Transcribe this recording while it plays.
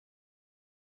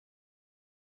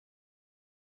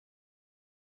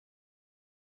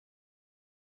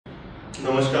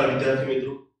નમસ્કાર વિદ્યાર્થી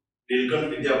મિત્રો,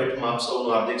 નીલકંઠ વિદ્યાપીઠમાં આપ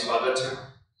સૌનું હાર્દિક સ્વાગત છે।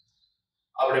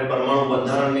 આપણે પરમાણુ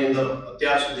બંધારણની અંદર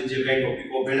અત્યાર સુધી જે કંઈ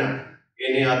ટોપિકો ભણ્યા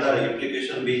એની આધારે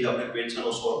એપ્લિકેશન બેઝ આપણે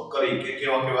ક્વેશ્ચનો સોલ્વ કરી કે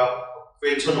કેવા કેવા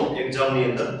ક્વેશ્ચનો એક્ઝામની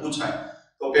અંદર પૂછાય।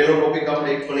 તો પહેલો ટોપિક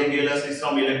આપણે ભણી ગયેલા છે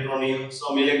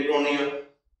સમઇલેક્ટ્રોનીય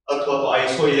અથવા તો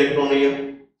આઇસો ઇલેક્ટ્રોનીય।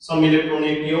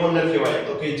 સમઇલેક્ટ્રોનીય કેવો ન કહેવાય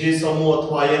તો કે જે સમૂહ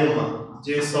અથવા આયનમાં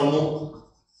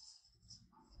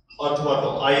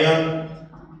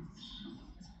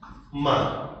માં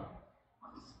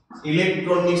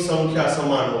ઇલેક્ટ્રોનની સંખ્યા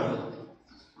સમાન હોય,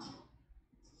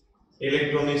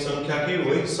 ઇલેક્ટ્રોનની સંખ્યા કેવી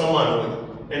હોય સમાન હોય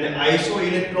એને આઇસો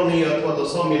ઇલેક્ટ્રોનીય અથવા તો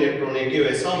સમ ઇલેક્ટ્રોનીય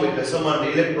કહેવાય। સમ એટલે સમાન,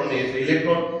 ઇલેક્ટ્રોનીય એટલે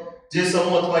ઇલેક્ટ્રોન જે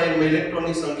સમૂહ અથવા આયનમાં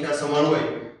ઇલેક્ટ્રોનની સંખ્યા સમાન હોય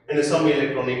એને સમ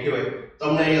ઇલેક્ટ્રોનીય કહેવાય।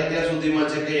 તમને અહીં અત્યાર સુધીમાં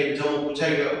જે કંઈ એક્ઝામો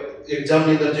પૂછાઈ ગયા,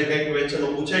 એક્ઝામની અંદર જે કંઈ ક્વેશ્ચનો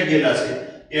પૂછાઈ ગયેલા છે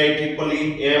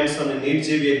AIEEE, એમ્સ અને નીટ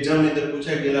જેવી એક્ઝામની અંદર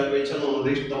પૂછાઈ ગયેલા ક્વેશ્ચનોનું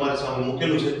લિસ્ટ તમારી સામે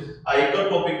મૂકેલું છે। આ એક જ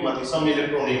ટોપિકમાંથી સમ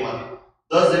ઇલેક્ટ્રોનીયમાંથી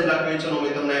 10 જેટલા ક્વેશ્ચનો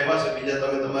મેં તમને આપ્યા છે, બીજા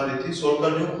તમે તમારી રીતે સોલ્વ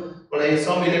કરજો। પણ અહીં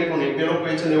સમ ઇલેક્ટ્રોનિક પહેલો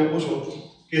ક્વેશ્ચન એવો પૂછો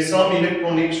કે સમ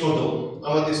ઇલેક્ટ્રોનિક શોધો।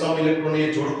 આમાંથી સમ ઇલેક્ટ્રોનિક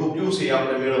જોડકું કયું છે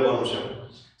આપણે મેળવવાનું છે।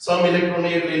 સમ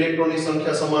ઇલેક્ટ્રોનિક એટલે ઇલેક્ટ્રોનની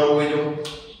સંખ્યા સમાન હોવી જોઈએ।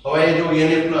 હવે અહીં જો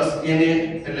Na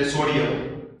એટલે સોડિયમ,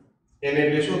 Na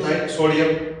એટલે શું થાય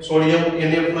સોડિયમ, સોડિયમ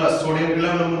Na+, સોડિયમ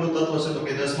કેટલા નંબરનું તત્વ છે તો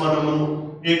કે 10મા નંબરનું।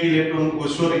 એક ઇલેક્ટ્રોન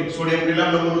સોડિયમ કેટલા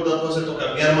નંબરનું તત્વ છે તો કે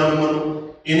 11મા નંબરનું।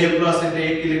 Na+ એટલે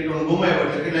એક ઇલેક્ટ્રોન ગુમાવ્યો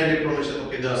એટલે કેટલા ઇલેક્ટ્રોન છે તો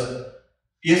કે 10।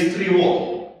 S3O,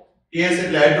 S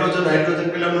એટલે હાઇડ્રોજન, હાઇડ્રોજન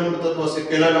કેટલા નંબરનું તત્વ છે,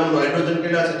 પહેલા નંબરનું હાઇડ્રોજન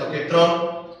કેટલા છે તો કે 3।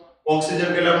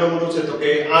 ઓક્સિજન કેટલા નંબરનું છે તો કે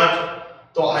 8।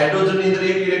 તો હાઇડ્રોજનની અંદર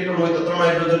એક ઇલેક્ટ્રોન હોય તો 3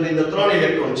 હાઇડ્રોજનની અંદર 3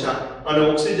 ઇલેક્ટ્રોન છે અને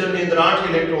ઓક્સિજનની અંદર 8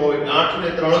 ઇલેક્ટ્રોન હોય એટલે 8 ને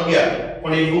 3 11,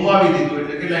 પણ એ ગુમાવી દીધું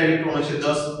એટલે કેટલા ઇલેક્ટ્રોન હશે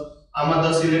 10। આમાં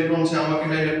 10 ઇલેક્ટ્રોન છે, આમાં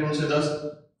કેટલા ઇલેક્ટ્રોન છે 10।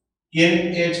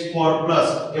 NH4+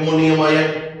 ammonium ion,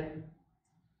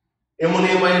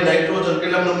 ammonium ion nitrogen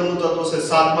કેટલા નંબરનું તત્વ છે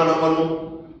 7મા નંબરનું,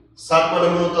 7મા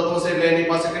નંબરનું તત્વ છે એટલે એની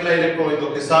પાસે કેટલા ઇલેક્ટ્રોન હોય તો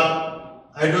કે 7।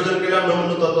 હાઇડ્રોજન કેટલા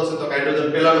નંબરનું તત્વ છે તો કે હાઇડ્રોજન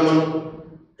પહેલા નંબરનું,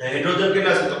 હાઇડ્રોજન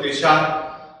કેટલા છે તો કે 7।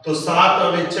 તો 7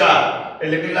 અને 4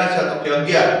 એટલે કેટલા છે તો કે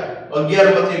 11,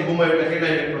 11 માંથી ગુમાવ્યો એટલે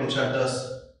કેટલા ઇલેક્ટ્રોન છે 10।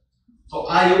 તો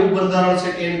આ એવું બંધારણ છે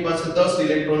કે એની પાસે 10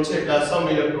 ઇલેક્ટ્રોન છે એટલે આ સમ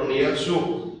ઇલેક્ટ્રોનીય શું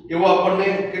એવો આપણને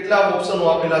કેટલા ઓપ્શનો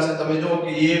આપેલા છે તમે જો કે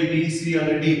A, B, C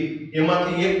અને D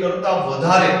એમાંથી એક કરતા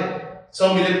વધારે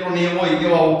સમ ઇલેક્ટ્રોનીય હોય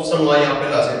એવા ઓપ્શનો અહીં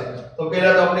આપેલા છે। તો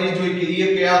પહેલા તો આપણે એ જોઈએ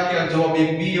કે A કયા જવાબ,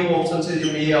 એક B એવો ઓપ્શન છે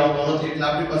જેમાં A આવતો નથી એટલે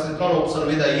આપણી પાસે ત્રણ ઓપ્શન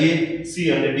વધ્યા A, C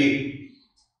અને D।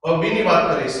 હવે B ની વાત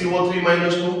કરીએ CO3 - 2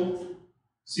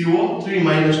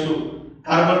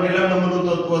 કાર્બન કેટલા નંબરનું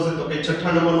તત્વ છે તો કે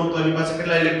 6થા નંબરનું, તો એની પાસે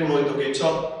કેટલા ઇલેક્ટ્રોન હોય તો કે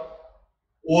 6।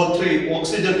 O3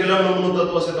 ઓક્સિજન કેટલા નંબરનું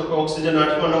તત્વ છે તો કે ઓક્સિજન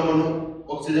 8મા નંબરનું,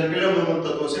 ઓક્સિજન કેટલા નંબરનું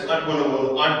તત્વ છે 8મા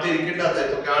નંબરનું। 8 તેરી કેટલા થાય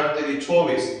તો કે 8 તેરી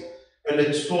 24 એટલે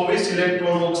 24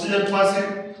 ઇલેક્ટ્રોન ઓક્સિજન પાસે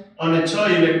અને 6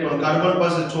 ઇલેક્ટ્રોન કાર્બન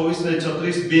પાસે, 24 ને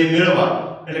 36 બે મેળવા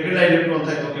એટલે કેટલા ઇલેક્ટ્રોન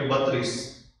થાય તો કે 32।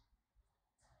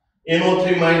 NO3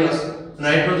 -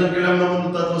 નાઇટ્રોજન કેટલા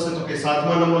નંબરનું તત્વ છે તો કે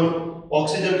 7મા નંબરનું,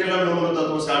 ઓક્સિજન કેટલા નંબરનું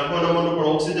તત્વ છે 8મા નંબરનું, પણ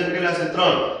ઓક્સિજન કેટલા છે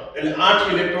 3 એટલે 8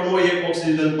 ઇલેક્ટ્રોન હોય એક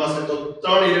ઓક્સિજન પાસે તો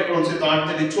 3 ઇલેક્ટ્રોન છે તો 8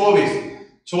 તેરી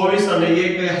 24 અને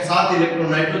એક 7 ઇલેક્ટ્રોન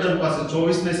નાઇટ્રોજન પાસે,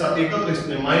 24 ને 7 31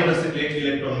 ને માઈનસ એટલે એક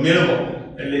ઇલેક્ટ્રોન મેળવો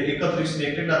એટલે 31 ને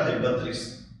કેટલા થાય 32।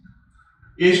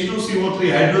 H2CO3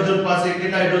 હાઇડ્રોજન પાસે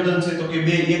કેટલા હાઇડ્રોજન છે તો કે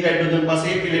 2, એક હાઇડ્રોજન પાસે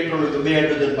એક ઇલેક્ટ્રોન હોય તો બે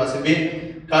હાઇડ્રોજન પાસે 2।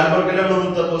 કાર્બન કેટલા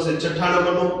નંબરનું તત્વ છે 6થા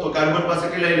નંબરનું, તો કાર્બન પાસે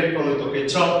કેટલા ઇલેક્ટ્રોન હોય તો કે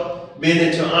 6, 2 ને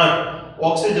 6 8।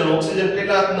 ઓક્સિજન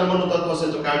કેટલા નંબરનું તત્વ છે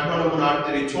તો કે 8મા નંબરનું, 8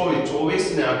 તેરી 24, 24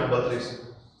 ને 8 32।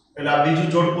 એટલે આ બીજું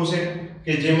જોડકું છે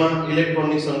કે જેમાં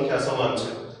ઇલેક્ટ્રોનની સંખ્યા સમાન છે।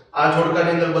 આ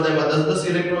જોડકાની અંદર બધામાં 10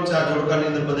 ઇલેક્ટ્રોન છે, આ જોડકાની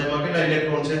અંદર બધામાં કેટલા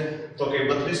ઇલેક્ટ્રોન છે તો કે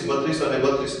 32, 32 અને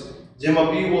 32। જેમાં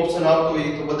B ઓપ્શન આવતો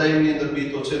હોય તો બધાની અંદર B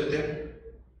તો છે તે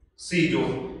C જો।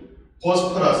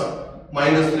 ફોસ્ફરસ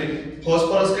 -3,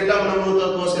 ફોસ્ફરસ કેટલા નંબરનું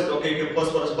તત્વ છે તો કે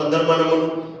ફોસ્ફરસ 15મા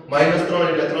નંબરનું, -3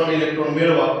 એટલે 3 ઇલેક્ટ્રોન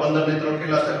મેળવા, 15 ને 3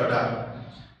 કેટલા થાય 18।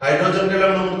 હાઇડ્રોજન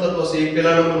કેટલા નંબરનું તત્વ છે એક,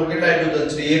 પહેલા નંબરનું કેટલા હાઇડ્રોજન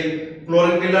છે 1।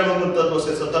 ક્લોરીન કેટલા નંબરનું તત્વ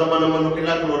છે 17મા નંબરનું,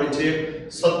 કેટલા ક્લોરીન છે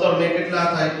 17 ને કેટલા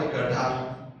થાય તો કે 18।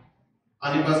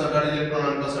 આની પાસે 18 ઇલેક્ટ્રોન,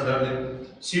 આની પાસે 18।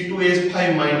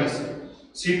 C2H5-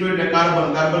 C2 એટલે કાર્બન,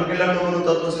 કાર્બન કેટલા નંબરનું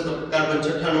તત્વ છે તો કાર્બન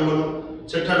 6થા નંબરનું,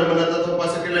 6થા નંબરના તત્વ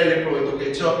પાસે કેટલા ઇલેક્ટ્રોન હોય તો કે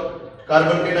 6।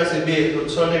 કાર્બન કેટલા છે 2 તો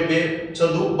 6 ને 2 6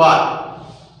 દુ 12।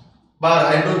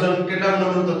 હાઇડ્રોજન કેટલા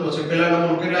નંબરનું તત્વ છે, પહેલા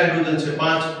નંબરનું કેટલા હાઇડ્રોજન છે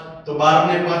 5, તો 12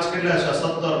 ને 5 કેટલા છે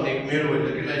 17 ને 1 મેળવો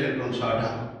એટલે કેટલા ઇલેક્ટ્રોન છે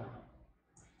 18।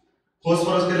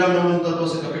 ફોસ્ફરસ કેટલા નંબરનું તત્વ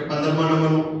છે તો કે 15મા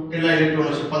નંબરનું, કેટલા ઇલેક્ટ્રોન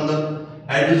છે 15।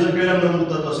 હાઇડ્રોજન કેટલા નંબરનું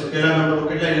તત્વ છે, પહેલા નંબરનું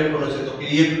કેટલા ઇલેક્ટ્રોન છે તો કે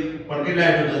 1, પણ કેટલા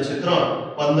હાઇડ્રોજન છે 3,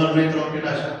 15 ને 3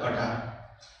 કેટલા છે 18।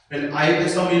 એટલે આ રીતે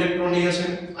સમ ઇલેક્ટ્રોનીય છે,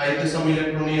 આ રીતે સમ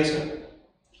ઇલેક્ટ્રોનીય છે।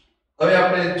 હવે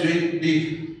આપણે જોઈ ડી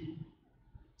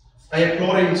અહીંયા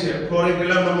ક્લોરીન છે, ક્લોરીન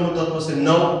કેટલા નંબરનું તત્વ છે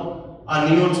 9, આ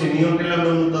નિયોન છે, નિયોન કેટલા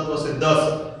નંબરનું તત્વ છે 10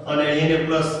 અને Na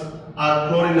પ્લસ આ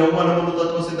ક્લોરીન 9મા નંબરનું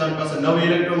તત્વ છે, તેની પાસે 9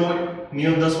 ઇલેક્ટ્રોન હોય,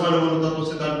 નિયોન 10મા નંબરનું તત્વ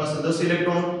છે, તેની પાસે 10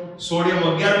 ઇલેક્ટ્રોન, સોડિયમ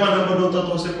 11મા નંબરનું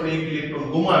તત્વ છે પણ 1 ઇલેક્ટ્રોન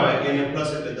ગુમાવે, Na પ્લસ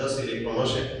એટલે 10 ઇલેક્ટ્રોન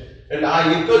હશે. એટલે આ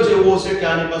એક જ એવો છે કે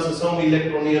આની પાસે સમ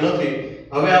ઇલેક્ટ્રોનીય નથી.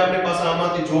 હવે આપણી પાસે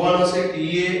આમાંથી જોવાનું છે કે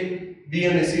A, B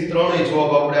અને C ત્રણેય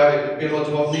જવાબ આપણે આવે. પહેલો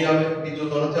જવાબ નહીં આવે, બીજો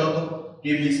તો નથી આવતો,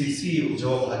 A B C C એવો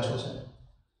જવાબ સાચો છે.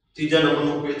 ત્રીજા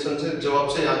નંબરનો ક્વેશ્ચન છે, જવાબ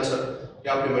છે આન્સર કે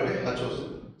આપણી માટે સાચો છે.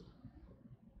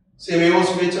 સેમ એવો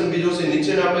ક્વેશ્ચન બીજો છે,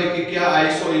 નીચેના પૈકી કયા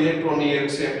આઇસો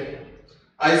ઇલેક્ટ્રોનિક છે?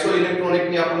 આઇસો ઇલેક્ટ્રોનિક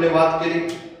ની આપણે વાત કરી.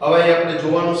 હવે અહીં આપણે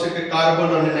જોવાનું છે કે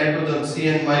કાર્બન અને નાઇટ્રોજન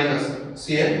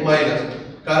CN-.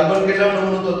 કાર્બન કેટલા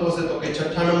નંબરનું તત્વ છે? તો કે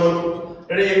છઠ્ઠા નંબરનું.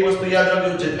 એટલે એક વસ્તુ યાદ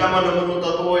રાખજો, જેટલામાં નંબરનું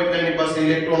તત્વ હોય એટલે એની પાસે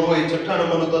ઇલેક્ટ્રોન હોય. છઠ્ઠા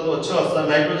નંબરનું તત્વ 6,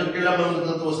 નાઇટ્રોજન કેટલા નંબરનું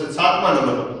તત્વ છે? 7મા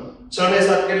નંબરનું. 6 ને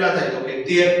 7 કેટલા થાય? તો કે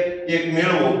 13, એક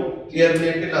મેળવો, 13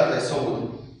 ને કેટલા થાય? 14.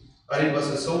 આની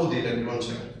પાસે 14 ઇલેક્ટ્રોન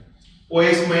છે.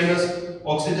 OH માઈનસ,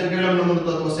 ઓક્સિજન કેટલા નંબરનું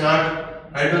તત્વ છે? 8,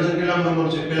 હાઇડ્રોજન કેટલા નંબર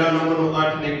છે? પહેલા નંબરનો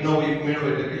 8 ને 1 9, એક મેળવો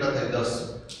એટલે કેટલા થાય? 10.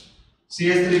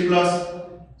 CH3+,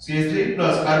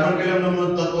 કાર્બન કેટલા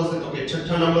નંબરનું તત્વ છે? તો કે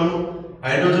છઠ્ઠા નંબરનું.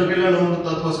 હાઇડ્રોજન કેટલા નંબરનું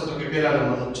તત્વ છે? તો કે પહેલા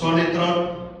નંબરનું. 6 ને 3,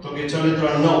 તો કે 6 ને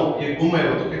 3 9, એક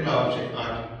ગુમાવ્યો તો કેટલા આવશે?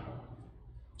 8.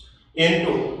 N2,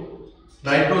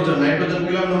 નાઇટ્રોજન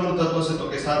કેટલા નંબરનું તત્વ છે? તો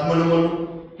કે 7મા નંબરનું.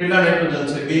 કેટલા નાઇટ્રોજન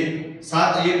છે? 2.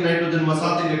 7, એક નાઇટ્રોજનમાં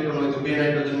 7 ઇલેક્ટ્રોન હોય તો બે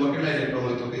નાઇટ્રોજનમાં કેટલા ઇલેક્ટ્રોન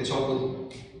હોય? તો કે 14.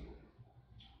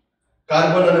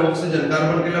 કાર્બન અને ઓક્સિજન,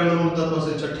 કાર્બન કેટલા નંબરનું તત્વ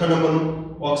છે? છઠ્ઠા નંબરનું.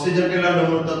 ઓક્સિજન કેટલા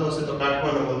નંબરનું તત્વ છે? તો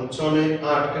 8મા નંબરનું. 6 ને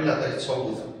 8 કેટલા થાય?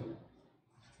 14.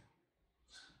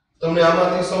 તમને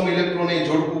આમાંથી સમ ઇલેક્ટ્રોનની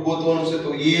જોડકું ગોતવાનું છે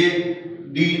તો A,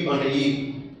 D અને E.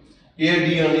 A, D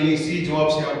અને E, C જવાબ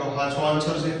છે આપણો સાચો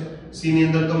આન્સર છે. C ની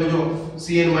અંદર તમે જો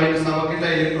Cn માઈનસ આમાં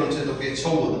કેટલા ઇલેક્ટ્રોન છે? તો કે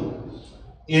 14.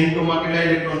 N2 માં કેટલા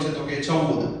ઇલેક્ટ્રોન છે? તો કે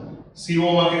 14.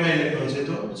 CO માં કેટલા ઇલેક્ટ્રોન છે?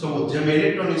 તો 14. જેમાં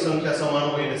ઇલેક્ટ્રોનની સંખ્યા સમાન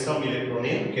હોય એને સમ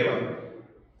ઇલેક્ટ્રોનીય કહેવાય.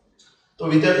 તો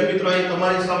વિદ્યાર્થી મિત્રો, અહીં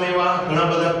તમારી સામે એવા ઘણા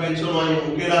બધા ક્વેશ્ચનો અહીં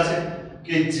મૂકેલા છે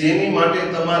કે જેની માટે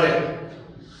તમારે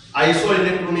આઇસો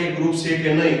ઇલેક્ટ્રોનિક ગ્રુપ છે કે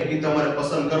નહીં એ તમારે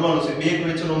પસંદ કરવાનું છે. બે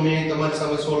ક્વેશ્ચનો મેં તમારી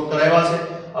સામે સોલ્વ કરાવ્યા છે.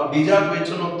 આ બીજા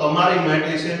ક્વેશ્ચનો તમારી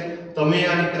માટે છે. તમે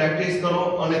આની પ્રેક્ટિસ કરો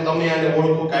અને તમે આને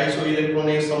ઓળખો કે આઇસો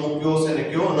ઇલેક્ટ્રોનિક સમૂહ કયો છે ને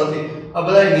કયો નથી. આ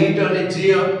બધા નીટ અને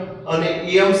જે અને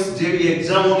એમ્સ જેવી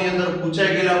એક્ઝામોની અંદર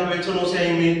પૂછાઈ ગયેલા ક્વેશ્ચનો છે.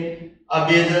 અહીં મેં આ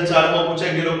 2004 માં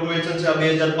પૂછાઈ ગયેલો ક્વેશ્ચન છે, આ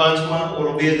 2005 માં,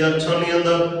 ઓલો 2006 ની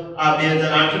અંદર, આ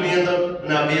 2008 ની અંદર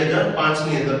અને આ 2005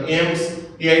 ની અંદર. એમ્સ,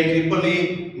 AIEEE,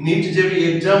 નીટ જેવી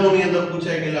એક્ઝામોની અંદર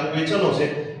પૂછાઈ ગયેલા ક્વેશ્ચનો છે.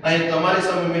 અહીં તમારી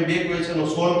સામે મેં બે ક્વેશ્ચનો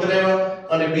સોલ્વ કરાવ્યા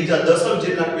અને બીજા 10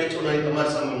 જેટલા ક્વેશ્ચનો અહીં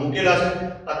તમારી સામે મૂકેલા છે.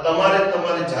 આ તમારે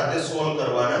તમારી જાતે સોલ્વ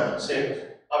કરવાના છે.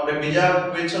 આપણે બીજા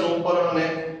ક્વેશ્ચન ઉપર અને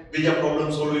બીજા પ્રોબ્લેમ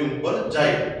સોલ્વિંગ ઉપર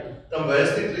જાય. તમે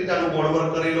વ્યવસ્થિત રીતે આનું બોર્ડ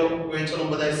વર્ક કરી લો, ક્વેશ્ચનો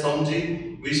બધાય સમજી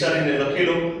વિચારીને લખી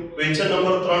લો. ક્વેશ્ચન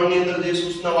નંબર 3 ની અંદર જે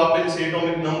સૂચનાઓ આપેલી છે,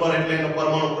 એટોમિક નંબર એટલે એનો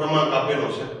પરમાણુ ક્રમાંક આપેલો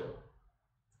છે.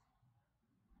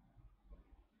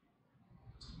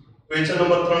 ક્વેશ્ચન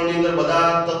નંબર 3 ની અંદર બધા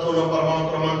તત્વોનો પરમાણુ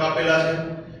ક્રમાંક આપેલા છે.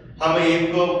 આમે એક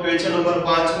ક્વેશ્ચન નંબર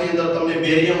 5 ની અંદર તમને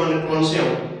બેરિયમ અને ટ્રોન્સિયમ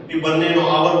એ બંનેનો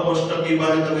આવર્ત કોષ્ટક ઈ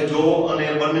બાને તમે જોવો અને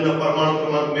બંનેનો પરમાણુ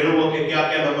ક્રમાંક મેળવો કે કયા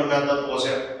કયા નંબરના તત્વો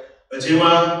છે.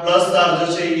 જેમાં પ્લસ ચાર્જ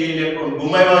હશે એ ઇલેક્ટ્રોન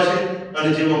ગુમાવ્યા છે અને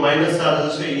જેમાં માઈનસ ચાર્જ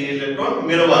હશે એ ઇલેક્ટ્રોન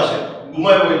મેળવ્યા છે.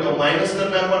 ગુમાવ્યો હોય તો માઈનસ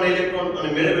કરી નાખવાના ઇલેક્ટ્રોન અને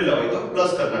મેળવેલા હોય તો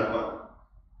પ્લસ કરી નાખવાના.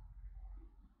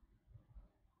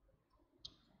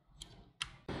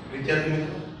 વિદ્યાર્થી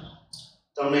મિત્રો,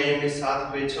 તમને અહીં 7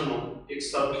 ક્વેશ્ચનો એક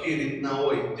સરખી રીતના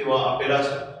હોય તેવા આપેલા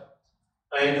છે.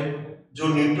 અહીં જો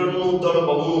ન્યુટ્રોનનું દળ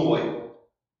બમણું હોય,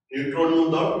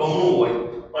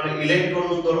 અને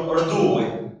ઇલેક્ટ્રોનનું દળ અડધું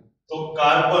હોય તો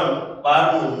કાર્બન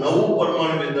 12 નું નવું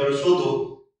પરમાણુ દળ શોધો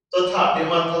તથા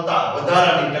તેમાં થતા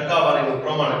વધારાની ટકાવારીનું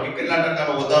પ્રમાણ કે કેટલા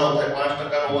ટકાનો વધારો થાય,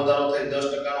 5% નો વધારો થાય,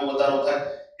 10% નો વધારો થાય,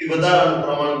 એ વધારાનું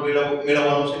પ્રમાણ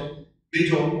મેળવવાનું છે.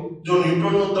 બીજો, જો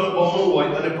ન્યુટ્રોનનું દળ બમણું હોય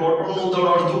અને પ્રોટોનનું દળ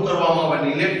અડધું કરવામાં આવે અને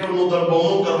ઇલેક્ટ્રોનનું દળ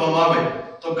બમણું કરવામાં આવે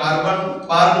તો કાર્બન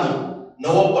 12 નું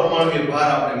નવો પરમાણુ ભાર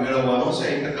આપણે મેળવવાનો છે.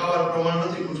 અહીં ટકાવાર પ્રમાણ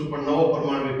નથી પૂછ્યું પણ નવો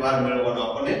પરમાણુ ભાર મેળવવાનો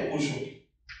આપણને પૂછ્યું.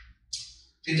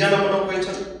 ત્રીજા નંબરનો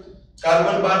ક્વેશ્ચન,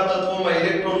 કાર્બન 12 તત્વોમાં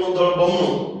ઇલેક્ટ્રોનનું દળ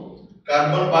બમણું,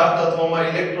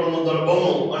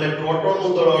 અને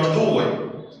પ્રોટોનનું દળ અડધું હોય.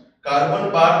 કાર્બન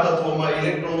 12 તત્વોમાં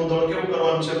ઇલેક્ટ્રોનનું દળ કેવું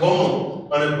કરવાનું છે? બમણું,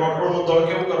 અને પ્રોટોનનું દળ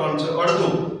કેવું કરવાનું છે?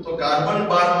 અડધું. તો કાર્બન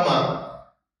 12 માં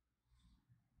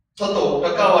થતો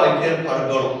ટકાવારી ફેરફાર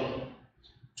ગણો.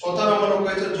 ચોથા નંબરનો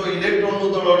ક્વેશ્ચન, જો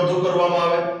ઇલેક્ટ્રોનનું દળ અડધું કરવામાં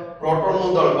આવે,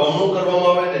 પ્રોટોનનું દળ બમણું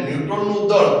કરવામાં આવે અને ન્યુટ્રોનનું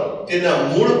દળ તેના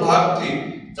મૂળ ભાગથી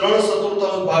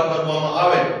 3/4 ભાગ કરવામાં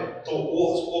આવે તો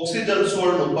ઓક્સિજન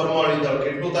 16 નું પરમાણુ દળ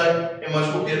કેટલું થાય? એમાં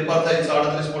શું ફેરફાર થાય?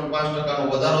 37.5% નો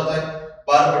વધારો થાય,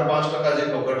 12.5%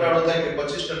 જેટલો ઘટાડો થાય કે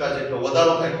 25% જેટલો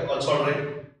વધારો થાય કે અચળ રહે?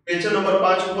 ક્વેશ્ચન નંબર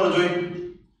 5 ઉપર જોઈએ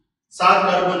 7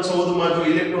 કાર્બન 14 માં જો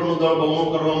ઇલેક્ટ્રોનનું દળ બમણું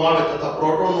કરવામાં આવે તથા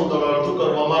પ્રોટોનનું દળ અડધું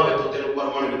કરવામાં આવે તો તેનું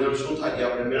પરમાણુ દળ શું થાય? એ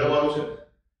આપણે મેળવવાનું છે.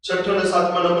 6 અને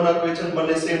 7મા નંબરના ક્વેશ્ચન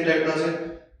બંને સેમ ટાઈપના છે.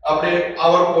 આપણે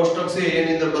આવર્ત કોષ્ટક છે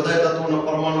એની અંદર બધા તત્વોના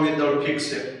પરમાણુ દળ ફિક્સ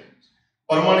છે.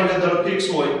 પરમાણુ દળ ફિક્સ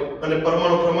હોય અને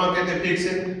પરમાણુ ક્રમાંક તે ફિક્સ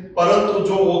છે, પરંતુ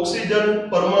જો ઓક્સિજન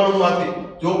પરમાણુમાંથી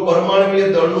જો પરમાણુય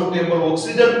દળનું ટેબલ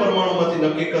ઓક્સિજન પરમાણુમાંથી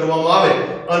નક્કી કરવામાં આવે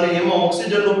અને એમાં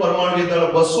ઓક્સિજનનું પરમાણુય દળ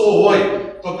 200 હોય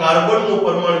તો કાર્બનનું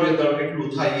પરમાણુય દળ કેટલું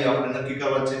થાય એ આપણે નક્કી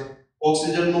કરવાનું છે.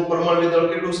 ઓક્સિજનનું પરમાણુય દળ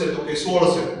કેટલું છે? તો કે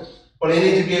 16 છે, પણ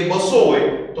એની જગ્યાએ 200 હોય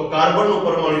તો કાર્બનનું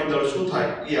પરમાણુય દળ શું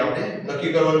થાય એ આપણે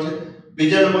નક્કી કરવાનું છે.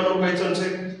 બીજા નંબરનો ક્વેશ્ચન છે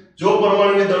જો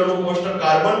પરમાણુય દળનું કોષ્ટક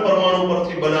કાર્બન પરમાણુ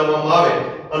પરથી બનાવવામાં આવે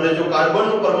અને જો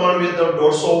કાર્બનનું પરમાણુય દળ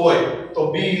 150 હોય તો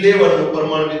B11 નું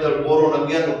પરમાણુય દળ બોરોન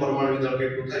 11 નું પરમાણુય દળ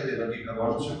કેટલું થાય તે નક્કી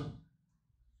કરવાનું છે.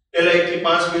 પહેલા 1 થી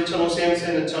 5 ક્વેશ્ચનો સેમ છે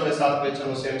અને 6 અને 7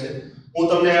 ક્વેશ્ચનો સેમ છે. હું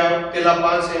તમને આ પહેલા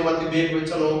 5 છે એમાંથી 2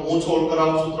 ક્વેશ્ચનો હું સોલ્વ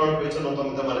કરાવું છું, 3 ક્વેશ્ચનો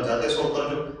તમે તમારે જાતે સોલ્વ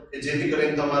કરજો કે જેથી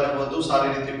કરીને તમારે વધુ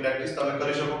સારી રીતે પ્રેક્ટિસ તમે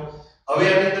કરી શકો. હવે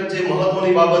આની અંદર જે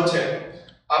મહત્વની બાબત છે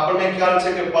આપણને ખ્યાલ છે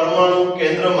કે પરમાણુ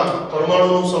કેન્દ્રમાં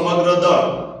પરમાણુનું સમગ્ર દળ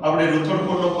આપણે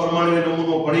રુથડકોણનો પરમાણુ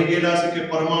નમૂનો ભણી ગયેલા છે કે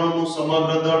પરમાણુનું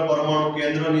સમગ્ર દળ પરમાણુ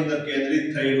કેન્દ્રની અંદર કેન્દ્રિત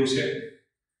થયેલું છે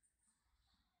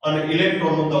અને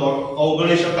ઇલેક્ટ્રોનનું દળ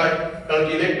અવગણી શકાય, કારણ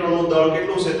કે ઇલેક્ટ્રોનનું દળ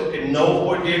કેટલું છે તો કે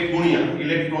 9.1 ગુણ્યા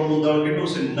ઇલેક્ટ્રોનનું દળ કેટલું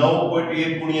છે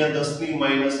 9.1 ગુણ્યા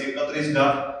 10⁻31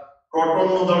 ઘાત.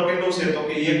 પ્રોટોનનું દળ કેટલું છે તો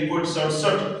કે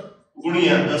 1.67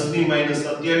 ગુણ્યા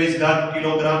 10⁻27 ઘાત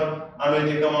કિલોગ્રામ, આનો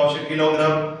એકમ આવશે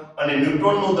કિલોગ્રામ, અને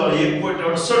ન્યુટ્રોનનું દળ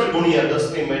 1.68 ગુણ્યા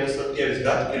 10⁻27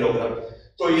 ઘાત કિલોગ્રામ.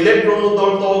 તો ઇલેક્ટ્રોનનું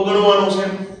દળ તો અવગણવાનું છે,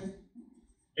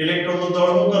 ઇલેક્ટ્રોનનું દળ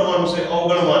શું કરવાનું છે?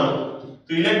 અવગણવાનું.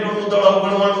 તો ઇલેક્ટ્રોનનું દળ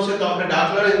અવગણવાનું છે તો આપણે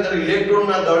દાખલાની અંદર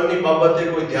ઇલેક્ટ્રોનના દળની બાબતે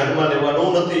કોઈ ધ્યાનમાં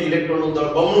લેવાનું નથી. ઇલેક્ટ્રોનનું દળ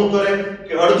બમણું કરે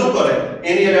કે અડધું કરે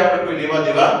એની હવે આપણે કોઈ લેવા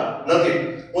દેવા નથી.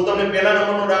 હું તમને પહેલા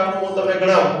નંબરનો દાખલો હું તમને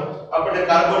ગણાવું. આપણે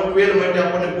કાર્બન 12 માટે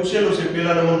આપણને પૂછેલું છે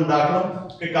પહેલા નંબરનો દાખલો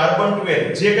કે કાર્બન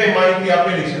 12 જે કઈ માહિતી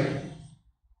આપેલી છે.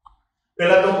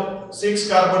 પહેલા તો 6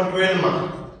 કાર્બન 12 માં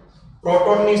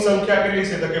પ્રોટોનની સંખ્યા કેટલી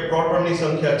છે તો કે પ્રોટોનની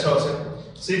સંખ્યા 6 છે.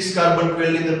 6 કાર્બન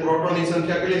 12 ની અંદર પ્રોટોનની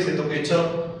સંખ્યા કેટલી છે તો કે 6.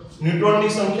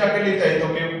 ન્યુટ્રોનની સંખ્યા કેટલી થાય તો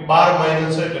કે 12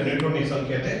 - 6 એટલે ન્યુટ્રોનની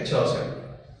સંખ્યા તે 6 છે.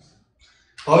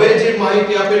 હવે જે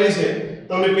માહિતી આપેલી છે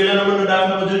તમે પહેલા નંબરના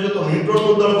દાખલામાં જોજો તો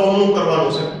ન્યુટ્રોનનું દળ બમણું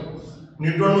કરવાનું છે.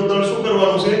 ન્યુટ્રોનનું દળ શું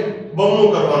કરવાનું છે? બમણું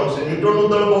કરવાનું છે. ન્યુટ્રોનનું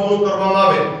દળ બમણું કરવામાં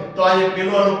આવે તો આ એક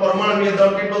પહેલાનો પરમાણુય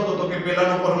દળ કેટલો હતો તો કે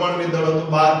પહેલાનો પરમાણુય દળ હતો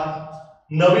 12.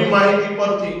 નવી માહિતી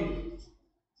પરથી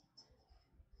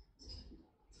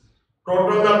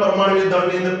પ્રોટોનના પરમાણુય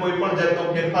દળની અંદર કોઈ પણ જાતનો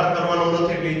ફેરફાર કરવાનો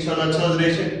નથી એટલે 6 ના 6 જ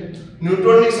રહેશે.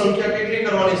 ન્યુટ્રોનની સંખ્યા કેટલી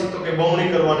કરવાની છે તો કે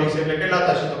બમણી કરવાની છે એટલે કેટલા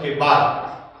થશે તો કે 12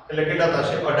 એટલે કેટલા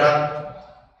થશે 18.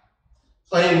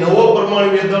 તો અહીં નવો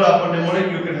પરમાણુય દળ આપણને મળી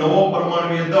ગયું કે નવો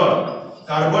પરમાણુય દળ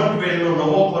કાર્બન 12 નો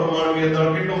નવો પરમાણુય દળ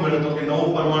કેટલો મળ્યો તો કે નવો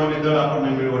પરમાણુય દળ આપણને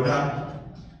મળ્યો 18.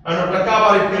 આનો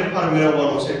ટકાવારી ફેરફાર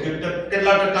મેળવવાનો છે કે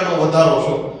કેટલા ટકાનો વધારો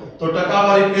છે તો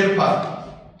ટકાવારી ફેરફાર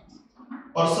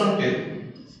પર્સન્ટેજ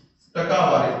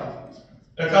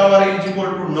ટકાવારી ઇઝ ઇક્વલ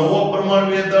ટુ નવો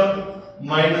પરમાણુય દળ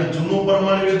માઈનસ જૂનું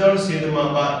પરમાણુય દળ છેદમાં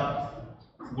 12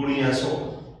 ગુણ્યા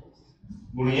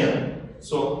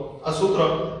 100 આ સૂત્ર.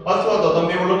 અથવા તો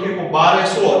તમે એવું લખી શકો 12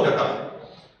 100%.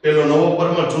 પેલો નવો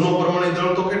પરમાણુ જૂનો પરમાણુય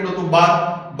દળ તો કેટલો તો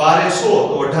 12 100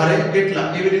 તો 18 કેટલા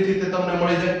એવી રીતે તમને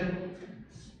મળી જાય.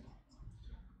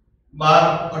 12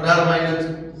 18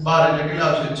 - 12 એટલે કેટલા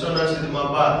આવશે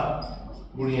 6/12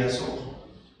 ગુણ્યા 100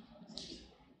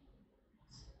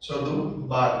 6 દુ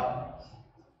 12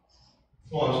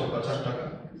 શું આવશે 50%.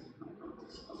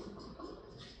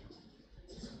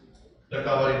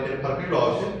 ટકાવારી ફેરફાર કેટલો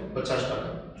આવશે 50%.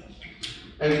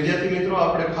 એ વિદ્યાર્થી મિત્રો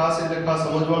આપણે ખાસ એટલે ખાસ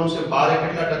સમજવાનું છે 12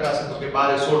 કેટલા ટકા છે તો કે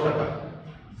 12 100%.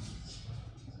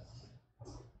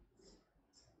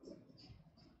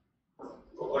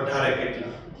 તો 18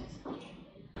 કેટલા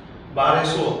 12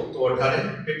 100 તો 18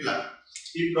 કેટલા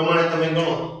એ પ્રમાણે તમે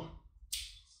ગણો.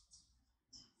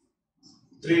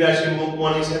 ત્રિરાશિ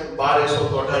મૂકવાની છે 12 100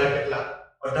 તો 18 કેટલા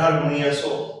 18 ગુણ્યા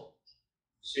 100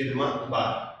 છેદમાં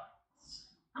 12.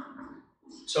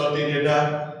 6 × 18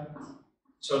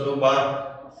 6 દુ 12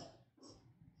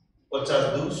 50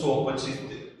 દુ 100 25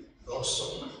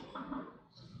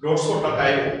 150%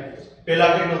 આવ્યું.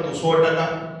 પહેલા કેટલું હતું 100%.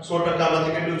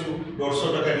 100%માંથી કેટલું છું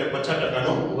 150% એટલે 50%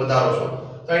 નો વધારો છે.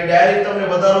 તો અહીં ડાયરેક્ટ તમને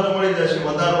વધારો જ મળી જશે,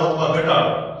 વધારો અથવા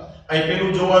ઘટાડો. અહીં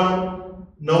પેલું જોવાનું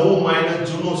નવું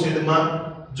માઈનસ જૂનું છેદમાં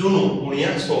જૂનું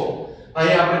ગુણ્યા 100.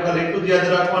 અહીં આપણે ખાલી એટલું જ યાદ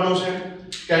રાખવાનું છે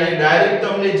કે અહીં ડાયરેક્ટ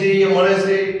તમને જે મળે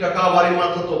છે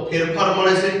ટકાવારીમાં થતો ફેરફાર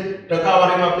મળે છે.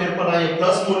 ટકાવારીમાં ફેરફાર અહીં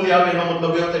પ્લસ મૂલ્ય આવે એનો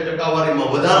મતલબ એ થાય ટકાવારીમાં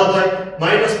વધારો થાય,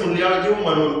 માઈનસ મૂલ્ય આવે કેવું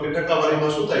માનવાનું કે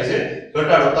ટકાવારીમાં શું થાય છે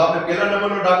ઘટાડો. તો આપણે પહેલા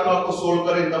નંબરનો દાખલો આખો સોલ્વ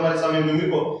કરીને તમારી સામે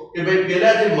મૂકો કે ભાઈ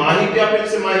પહેલા જે માહિતી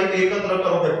આપેલી છે માહિતી એકત્ર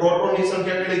કરો કે પ્રોટોનની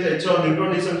સંખ્યા કેટલી થાય 6,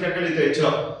 ન્યુટ્રોનની સંખ્યા કેટલી થાય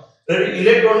 6.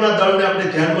 ઇલેક્ટ્રોનના દળને આપણે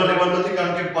ધ્યાનમાં લેવાનું નથી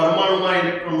કારણ કે પરમાણુમાં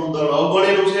ઇલેક્ટ્રોનનું દળ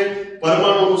અવગણેલું છે.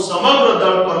 પરમાણુનું સમગ્ર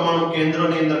દળ પરમાણુ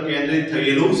કેન્દ્રની અંદર કેન્દ્રિત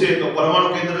થયેલું છે. તો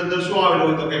પરમાણુ કેન્દ્રની અંદર શું આવેલું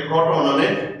હોય તો કે પ્રોટોન અને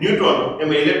ન્યુટ્રોન.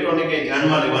 એમાં ઇલેક્ટ્રોનને કંઈ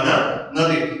ધ્યાનમાં લેવાના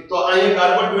નથી. તો અહીંયા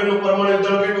કાર્બન 12 નું પરમાણુ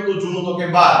દળ કેટલું હતું જૂનું તો કે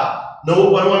 12. નવું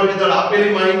પરમાણુ દળ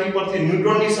આપેલી માહિતી પરથી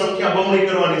ન્યુટ્રોનની સંખ્યા બમણી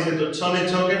કરવાની છે. તો 6 ને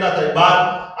 6 કેટલા થાય 12.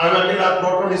 આના કેટલા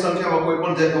પ્રોટોનની સંખ્યામાં કોઈ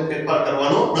પણ જાતનો ફેરફાર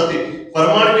કરવાનો નથી.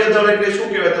 પરમાણુય દળ એટલે શું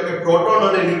કહેવાય તો કે પ્રોટોન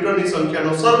અને ન્યુટ્રોનની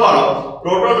સંખ્યાનો સરવાળો.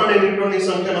 પ્રોટોન અને ન્યુટ્રોનની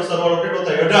સંખ્યાનો સરવાળો કેટલો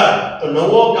થાય 18. તો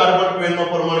નવો કાર્બન 12 નો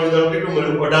પરમાણુ દળ કેટલું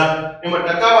મળ્યું 18. એમાં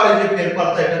ટકાવારી જે ફેરફાર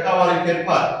થાય ટકાવારી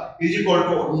ફેરફાર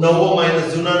નવો માઈનસ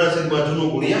જૂનાના છેદમાં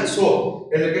જૂનું ગુણ્યા 100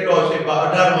 એટલે કેટલો આવશે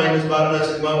 18 માઈનસ 12 ના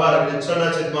છેદમાં 12 એટલે 6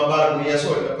 ના છેદમાં 12 ગુણ્યા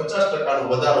 100 એટલે 50% નો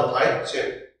વધારો થાય છે.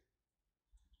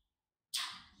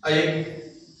 આ એક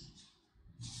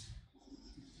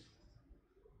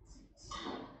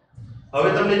હવે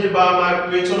તમને જે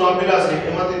ક્વેશ્ચનો આપેલા છે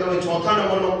એમાંથી તમે ચોથા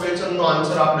નંબરનો ક્વેશ્ચનનો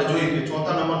આન્સર આપણે જોઈએ કે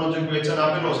ચોથા નંબરનો જે ક્વેશ્ચન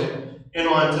આપેલો છે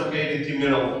એનો આન્સર કઈ રીતે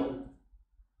મેળવવો.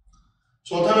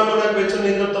 ચોથા નંબરના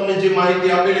ક્વેશ્ચનની અંદર તમને જે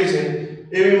માહિતી આપેલી છે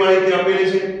એવી માહિતી આપેલી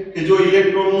છે કે જો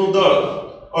ઇલેક્ટ્રોનનું દળ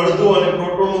અડધું અને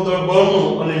પ્રોટોનનું દળ બમણું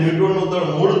અને ન્યુટ્રોનનું દળ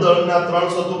મૂળ દળના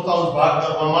 3/4 ભાગ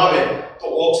કરવામાં આવે તો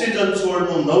ઓક્સિજન 16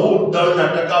 નું નવું દળના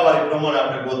ટકાવારી પ્રમાણે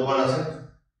આપણે ગોતવાના છે.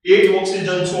 8 ઓક્સિજન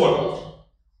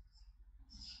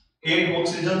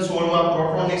 16 માં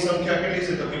પ્રોટોનની સંખ્યા કેટલી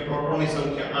છે તો કે પ્રોટોનની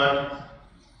સંખ્યા 8.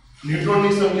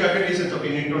 ન્યુટ્રોનની સંખ્યા કેટલી છે તો કે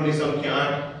ન્યુટ્રોનની સંખ્યા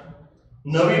 8.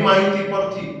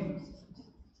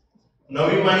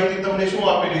 નવી માહિતી તમને શું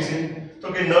આપેલી છે તો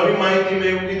કે નવી માહિતીમાં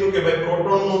એવું કીધું કે ભાઈ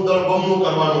પ્રોટોનનું દળ બમણું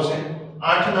કરવાનું છે.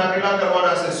 8 ના કેટલા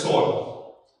કરવાના છે 16.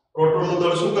 પ્રોટોનનું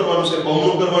દળ શું કરવાનું છે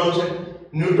બમણું કરવાનું છે.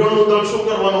 ન્યુટ્રોનનું દળ શું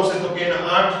કરવાનું છે તો કે એને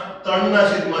 8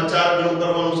 3/4 ગણું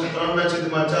કરવાનું છે.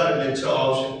 3/4 એટલે 6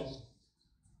 આવશે.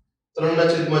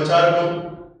 3/4 ગણું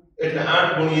એટલે 8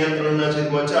 ગુણ્યા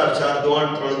 3/4 4 2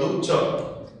 8 3 2 6.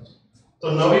 તો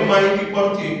નવી માહિતી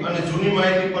પરથી અને જૂની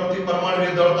માહિતી પરથી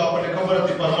પરમાણુય દળ તો આપણને ખબર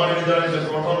હતી પરમાણુય દળ એટલે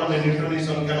પ્રોટોન અને ન્યુટ્રોનની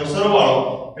સંખ્યાનો સરવાળો.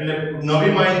 એટલે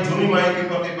જૂની માહિતી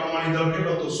પરથી પરમાણુય દળ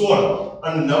કેટલો તો 16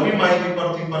 અને નવી માહિતી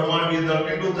પરથી પરમાણુય દળ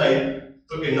કેટલું થાય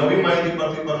તો કે નવી માહિતી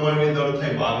પરથી પરમાણુય દળ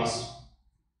થાય 22.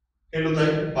 કેટલું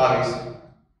થાય 22.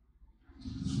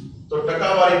 તો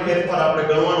ટકાવારી ફેરફાર આપણે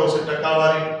ગણવાનો છે.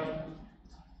 ટકાવારી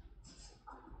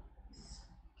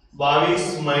 22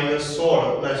 માઈનસ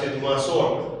 16 ના છેદમાં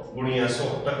 16 ગુણ્યા 100.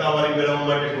 ટકાવારી મેળવવા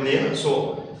માટે ગુણ્યા 100.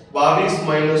 22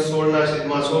 માઈનસ 16 ના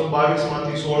છેદમાં 100. 22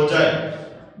 માંથી 16 જાય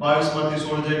 22 માંથી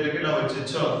 16 જાય એટલે કેટલા વચ્ચે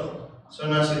 6. 6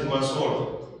 ના છેદમાં 16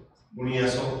 ગુણ્યા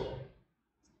 100.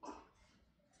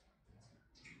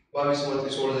 22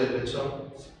 માંથી 16 જાય એટલે 6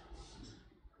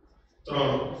 3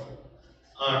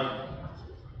 8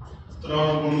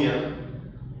 3 ગુણ્યા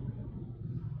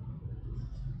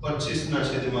 25 ના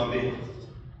છેદમાં 2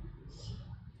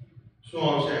 શું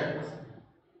આવશે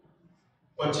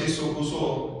 25 100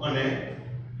 અને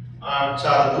 8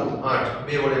 4 દુ 8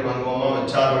 બે વડે ભાંગવામાં આવે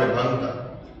 4 વડે ભાંગતા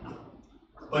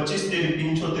 25 તેરી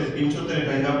 75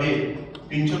 ભાગ્યા 2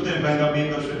 75 ભાગ્યા 2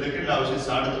 કરશો એટલે કેટલા આવશે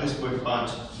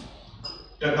 37.5.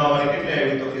 ટકાવારી કેટલી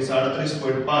આવી તો કે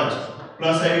 37.5.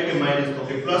 પ્લસ આવી કે માઈનસ તો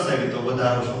કે પ્લસ આવી તો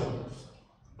વધારો છો.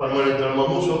 પરમાણુ દળમાં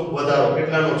હું છો વધારો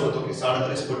કેટલાનો છો તો કે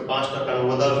 37.5% નો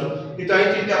વધારો છો. એ તો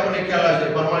અહીંથી આપણને ખ્યાલ આવે છે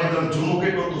પરમાણુ દળ જૂનું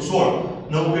કેટલું હતું 16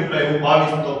 નવું કેટલું આવ્યું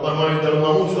 22. તો પરમાણુ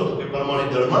દળમાં હું છો તો કે પરમાણુ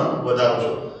દળમાં વધારો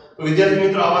છો. તો વિદ્યાર્થી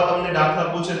મિત્રો આવા તમને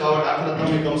દાખલા પૂછે તો આવા દાખલા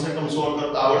તમે કમસે કમ સોલ્વ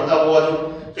કરતા આવડતા હોવા જોઈએ.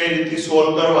 કઈ રીતે સોલ્વ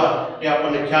કરવા એ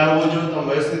આપણને ખ્યાલ હોવો જોઈએ. તમે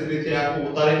વ્યવસ્થિત રીતે આખું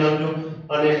ઉતારી નાખજો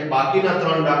અને બાકીના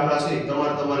 3 દાખલા છે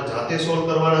તમારે જાતે સોલ્વ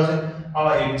કરવાના છે.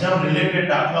 આવા એક્ઝામ રિલેટેડ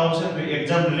દાખલાઓ છે તો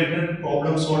એક્ઝામ રિલેટેડ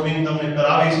પ્રોબ્લેમ સોલ્વિંગ તમને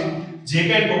કરાવી છે. જે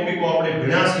કઈ ટોપિકો આપણે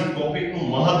ભણ્યા છે ટોપિકનું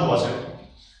મહત્વ છે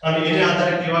અને એને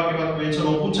આધારે કેવા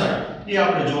ક્વેશ્ચનો પૂછાય એ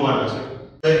આપણે જોવાના છે.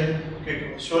 કે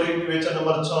સોરી ક્વેશ્ચન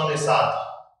નંબર 6 અને 7.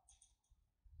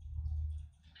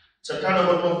 છઠ્ઠા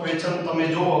નંબરનો ક્વેશ્ચન તમે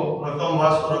જુઓ રકમ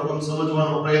વાંચો રકમ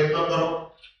સમજવાનો પ્રયત્ન કરો.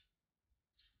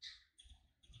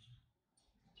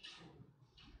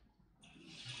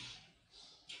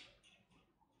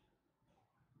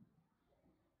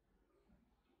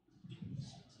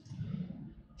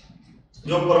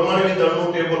 જો પરમાણુય દળનું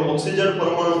ટેબલ ઓક્સિજન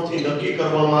પરમાણુથી નક્કી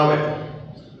કરવામાં આવે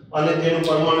અને તેનું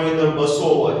પરમાણુય દળ 200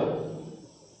 હોય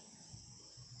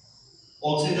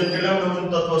ઓક્સિજન કેટલા નંબરનું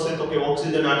તત્વ છે? તો કે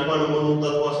ઓક્સિજન 8મા નંબરનું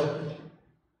તત્વ છે.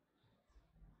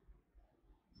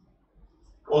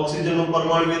 ઓક્સિજનનું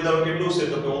પરમાણુ દળ કેટલું છે?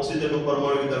 તો કે ઓક્સિજનનું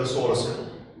પરમાણુ દળ 16 છે.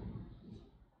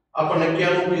 આપણને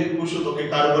ક્યાંનું પૂછ્યું? તો કે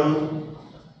કાર્બનનું.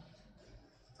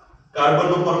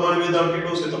 કાર્બનનું પરમાણુ દળ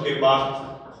કેટલું છે? તો કે 12.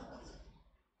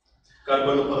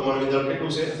 કાર્બનનું પરમાણુ દળ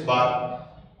કેટલું છે? 12.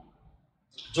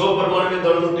 જો પરમાણુ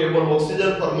દળનું ટેબલ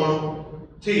ઓક્સિજન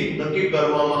પરમાણુથી નક્કી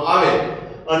કરવામાં આવે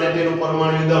અને તેનું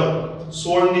પરમાણુ દળ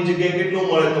 16 ની જગ્યાએ કેટલું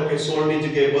મળે? તો કે 16 ની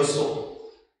જગ્યાએ 200.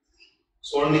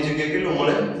 16 ની જગ્યાએ કેટલું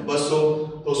મળે? 200.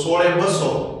 તો 16 એ 200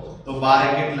 તો 12 એ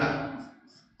કેટલા?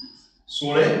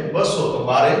 16 એ 200 તો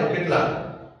 12 એ કેટલા?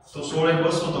 તો 16 એ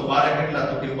 200 તો 12 એ કેટલા?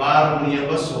 તો કે 12 *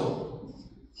 200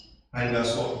 ભાગ્યા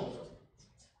 16.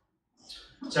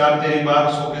 4 તેરી 12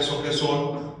 100 કે 16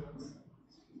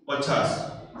 50.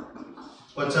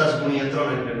 50 * 3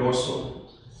 એટલે 150.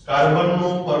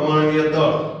 કાર્બનનું પરમાણુ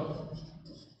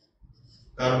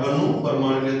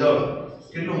દળ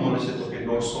કેટલું મળશે? તો કે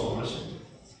 150 મળશે.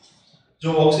 જો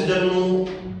ઓક્સિજનનું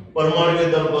પરમાણુ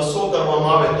દળ 200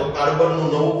 કરવામાં આવે તો કાર્બનનું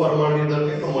નવું પરમાણુ દળ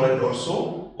કેટલું મળે? 150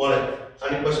 મળે.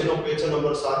 આની પછીનો ક્વેશ્ચન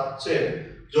નંબર 7 છે.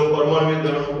 જો પરમાણુ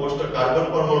દળનું કોષ્ટક કાર્બન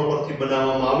પરમાણુ પરથી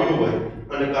બનાવવામાં આવ્યું હોય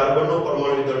અને કાર્બનનો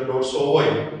પરમાણુ દળ 150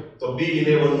 હોય તો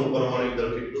B11 નું પરમાણુ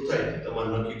દળ કેટલું થાય? તમારે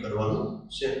નક્કી કરવાનું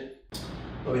છે.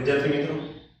 તો વિદ્યાર્થી મિત્રો,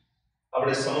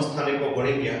 આપણે સમસ્થાનિકો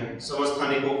ભણી ગયા.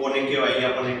 સમસ્થાનિકો કોને કહેવાય એ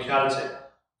આપણને ખ્યાલ છે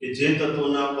કે જે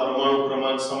તત્વોના પરમાણુ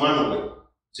ક્રમાંક સમાન હોય,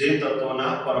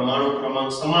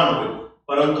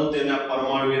 પરંતુ તેના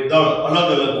પરમાણુ દળ અલગ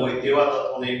અલગ હોય તેવા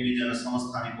તત્વોને એકબીજાના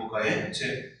સમસ્થાનિકો કહે છે.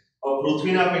 હવે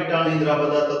પૃથ્વીના પેટાળની અંદર આ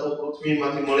બધા તત્વો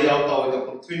પૃથ્વીમાંથી મળી આવતા હોય તો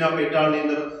પૃથ્વીના પેટાળની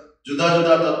અંદર જુદા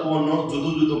જુદા તત્વોનો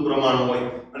જુદું જુદું પ્રમાણ હોય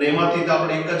અને એમાંથી તો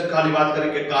આપણે એક જ ખાલી વાત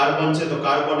કરી કે કાર્બન છે તો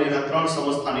કાર્બન એના 3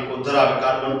 સમસ્થાનિકો ધરાવે.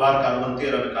 કાર્બન 12, કાર્બન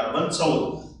 13 અને કાર્બન 14.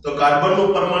 તો કાર્બનનું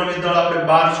પરમાણુ દળ આપણે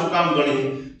 12 શું કામ ગણીએ?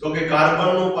 તો કે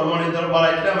કાર્બનનું પરમાણુ દળ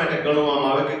 12 એટલા માટે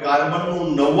ગણવામાં આવે કે કાર્બનનું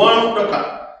 99%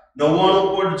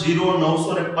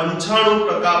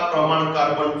 99.0995% પ્રમાણ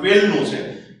કાર્બન 12 નું છે.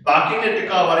 બાકીની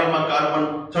ટકાવારીમાં કાર્બન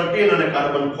 13 અને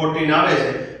કાર્બન 14 આવે છે.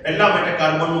 એટલા માટે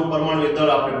કાર્બનનું પરમાણુ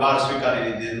દળ આપણે 12 સ્વીકારી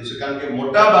લીધેલું છે, કારણ કે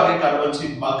મોટા ભાગે કાર્બન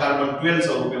 12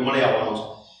 સ્વરૂપે મળી આવવાનું છે.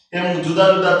 એમ જુદા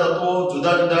જુદા તત્વો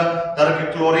જુદા જુદા, ધારો કે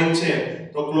ક્લોરીન છે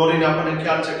તો ક્લોરીન આપણને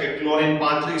ખ્યાલ છે કે ક્લોરીન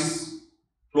 35,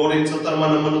 ક્લોરીન 17મા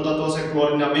નંબરનું તત્વ છે.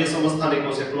 ક્લોરીનના બે સમસ્થાનિકો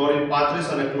છે, ક્લોરીન 35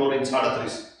 અને ક્લોરીન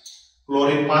 37.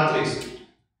 ક્લોરીન 35,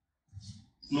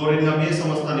 ક્લોરીનના બે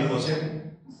સમસ્થાનિકો છે,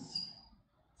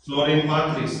 ક્લોરીન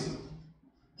 35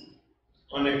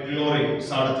 અને ક્લોરીન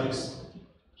 37.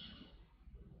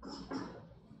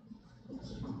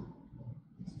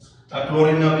 આ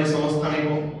ક્લોરીનના બે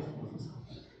સમસ્થાનિકો.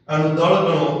 આનું દળ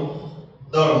ગણો,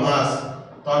 દળ માસ.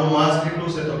 તો આનું માસ કેટલું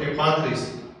છે? તો કે 35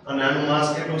 અને આનું માસ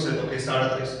કેટલું છે? તો કે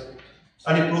 37.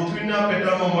 અને પૃથ્વીના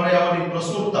પેટાળમાં મળી આવવાની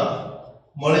પ્રસુરતા,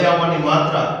 મળી આવવાની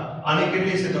માત્રા આની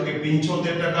કેટલી છે? તો કે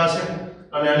 75% છે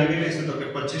અને આની કેટલી છે? તો કે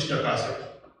 25% છે.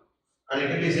 આની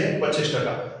કેટલી છે?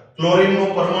 25%.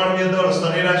 ક્લોરીનનું પરમાણુ દળ,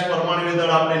 સરેરાશ પરમાણુ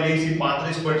દળ આપણે લઈએ છીએ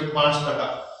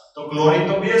 35.5%. તો ક્લોરીન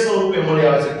તો બે સ્વરૂપે મળી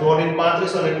આવે છે, ક્લોરીન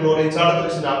 35 અને ક્લોરીન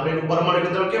 37, અને આપણે એનું પરમાણુ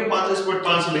દળ કેમ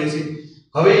 35.5 લઈએ છીએ?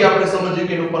 હવે આપણે સમજીએ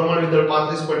કે એનું પરમાણુ દળ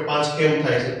 35.5 કેમ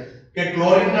થાય છે. કે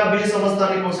ક્લોરીનના બે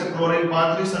સમસ્થાનિકો છે, ક્લોરીન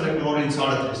 35 અને ક્લોરીન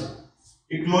 37.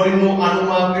 એ ક્લોરીનનું આનું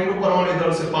કેટલું પરમાણુ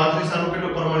દળ છે? 35. આનું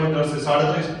કેટલું પરમાણુ દળ છે?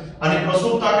 37. આની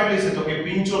પ્રસુરતા કેટલી છે? તો કે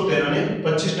 75 અને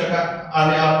 25%.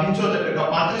 અને આ 75%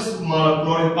 35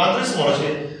 ક્લોરીન 35 મળશે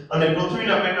અને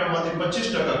પૃથ્વીના પેટાળમાંથી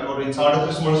 25% ક્લોરીન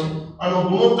 37 મળશે. આનો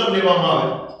ગુણોત્તર લેવામાં આવે,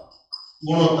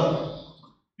 ગુણોત્તર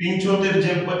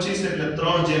 75/25 એટલે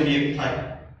 3/1 થાય.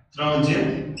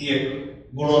 3/1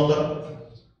 ગુણોત્તર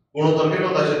કેટલો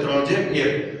થશે?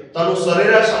 3/1. તો આનું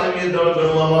સરેરાશ આણ્વીય દળ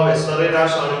ગણવામાં આવે.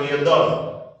 સરેરાશ આણ્વીય દળ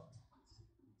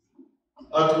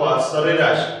અથવા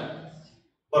સરેરાશ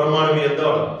પરમાણ્વીય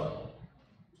દળ,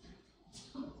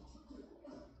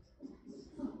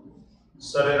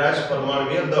 સરેરાશ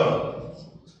પરમાણ્વીય દળ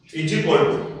ઇઝ ઇક્વલ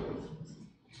ટુ,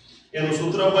 એનું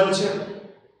સૂત્ર પણ છે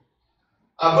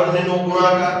આ બંનેનો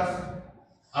ગુણાકાર,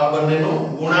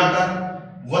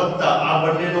 વત્તા આ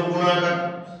બંનેનો ગુણાકાર.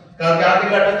 કારણ કે આ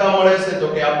કેટલા ટકા મળે છે? તો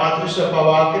કે આ 35%.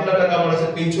 આ કેટલા ટકા મળે છે?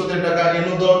 75%.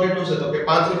 એનું દળ કેટલું છે? તો કે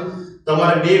 35.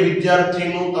 તમારે બે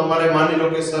વિદ્યાર્થીનું તમારે માની લો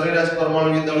કે સરેરાશ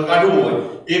પરમાણ્વીય દળ કાઢવું હોય,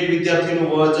 એક વિદ્યાર્થીનું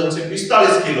વજન છે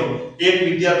 45 કિલો, એક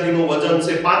વિદ્યાર્થીનું વજન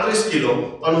છે 35 કિલો.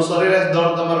 આનું સરેરાશ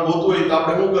દળ તમારે ગોતવું હોય તો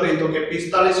આપણે શું કરીએ? તો કે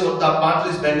 45 +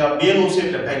 35 ભાગ્યા 2 નું છે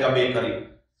એટલે ભાગ્યા 2 કરી.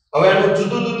 હવે આનું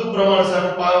જુદું જુદું પ્રમાણ છે.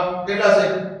 આનું કેટલા છે?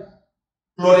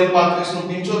 ક્લોરીન 35 નું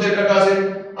 75% છે.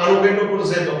 આનું કેટલું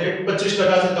છે? તો કે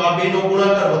 25% છે. તો આ બે નો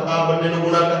ગુણાકાર વત્તા આ બંનેનો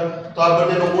ગુણાકાર, તો આ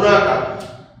બંનેનો ગુણાકાર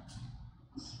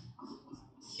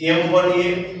m1a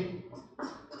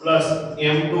પ્લસ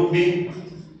m2b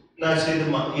ના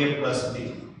છેદમાં a પ્લસ b,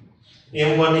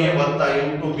 m1a વત્તા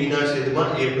m2b ના છેદમાં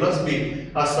a પ્લસ b.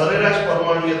 આ સરેરાશ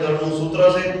પરમાણુય દળનું સૂત્ર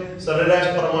છે. સરેરાશ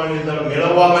પરમાણુય દળ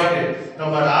મેળવવા માટે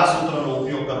તમારે આ સૂત્રનો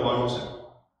ઉપયોગ કરવાનો છે.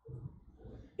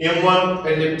 m1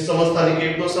 એટલે સમસ્થાનિક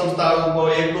 1 નો સમસ્થાનિક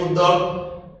 1 નું દળ,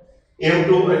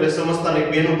 m2 એટલે સમસ્થાનિક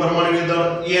 2 નું પરમાણુય દળ,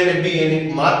 a અને b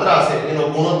એની માત્રા છે, એનો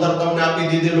ગુણોત્તર તમને આપી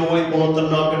દીધેલો હોય. ગુણોત્તર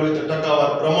ન આપેલો હોય તો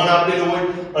ટકાવાર પ્રમાણ આપેલું હોય,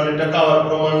 અને ટકાવાર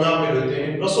પ્રમાણ ન આપેલું હોય તો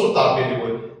એની પ્રસુરતા આપેલી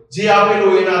હોય. જે આપેલું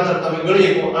હોય એના આધારે તમે ગણી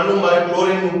શકો. આનું મારે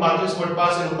ક્લોરીન નું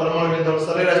 35.5 નું પરમાણુય દળ,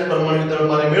 સરેરાશ પરમાણુય દળ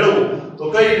મારે મેળવવું તો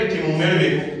કઈ રીતે હું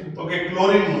મેળવી શકું? તો કે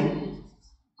ક્લોરીન નું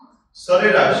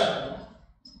સરેરાશ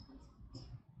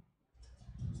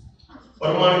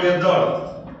પરમાણુય દળ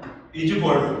ઇઝ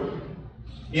ઇક્વલ ટુ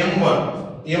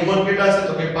m1 કેટલા છે?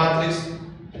 તો કે 35.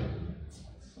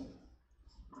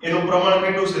 એનું પ્રમાણ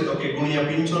કેટલું છે? તો કે ગુણ્યા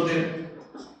 75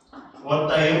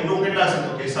 વત્તા m2 કેટલા છે?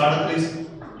 તો કે 37.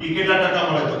 એ કેટલા ટકા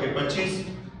મળે? તો કે 25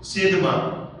 છેદમાં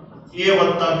a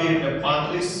વત્તા 2 એટલે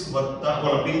 35 વત્તા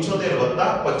 75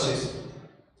 વત્તા 25,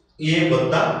 a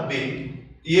વત્તા 2.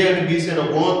 a અને b છે નો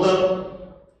ગુણોત્તર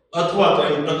અથવા તો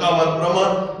એનું ટકાવાર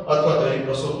પ્રમાણ અથવા તો એની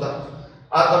પ્રસુરતા.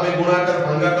 આ તમે ગુણાકાર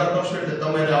ભાગાકાર કરશો એટલે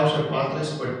તમારે આવશે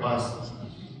 35.5.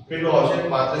 કેટલો આવશે?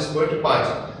 35.5.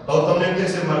 હવે તમને એમ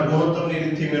થશે મારે ગુણોત્તરની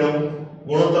રીતથી મેળવવું.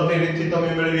 ગુણોત્તરની રીતથી તમે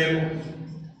મેળવી શકો.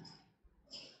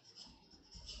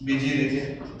 બીજી રીતે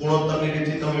ગુણોત્તરની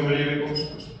રીતથી તમે મેળવી શકો.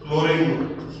 ક્લોરીનનું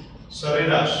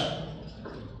સરેરાશ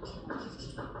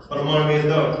પરમાણુય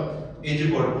દળ ઇઝ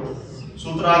ઇક્વલ ટુ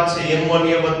સૂત્ર આ છે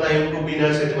m1a m2b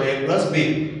ના છેદમાં a plus b.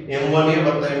 m1a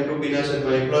m2b ના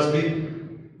છેદમાં a plus b.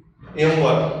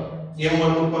 m1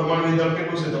 નું પરમાણુય દળ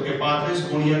કેટલું છે? તો કે 35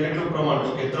 ગુણ્યા કેટલું પ્રમાણ?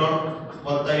 તો કે 3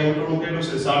 વત્તા m2 નું કેટલું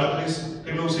છે? 37.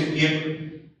 કેટલું છે? 1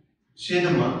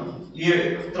 છેદમાં a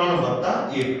 3 વત્તા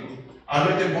 1. આ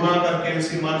રીતે ગુણાકાર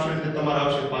કેલ્શિયમ મારશો એટલે તમારે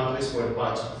આવશે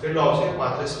 35.5. કેટલો આવશે?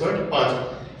 35.5.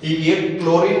 એ એક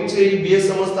ક્લોરીન છે, એ બે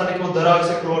સમસ્થાનિકો ધરાવે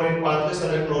છે, ક્લોરીન 35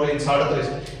 અને ક્લોરીન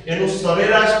 37. એનું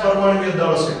સરેરાશ પરમાણુય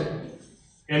દળ છે,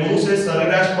 એનું છે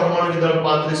સરેરાશ પરમાણુય દળ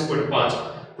 35.5.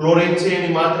 ક્લોરીન છે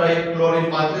એની માત્રા એક ક્લોરીન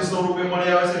 35 સ્વરૂપે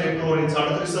મળી આવે છે, એક ક્લોરીન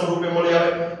 37 સ્વરૂપે મળી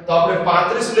આવે. તો આપણે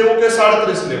 35 લેવું કે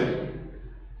 37 લેવું?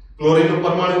 ક્લોરીન નું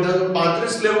પરમાણુ દળ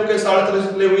 35 લેવું કે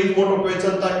 37 લેવું એ જ મોટો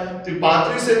ક્વેશ્ચન થાય. તો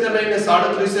 35 એટલે નહીં ને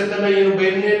 37 એટલે નહીં, એનું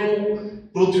બંનેનું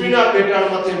પૃથ્વીના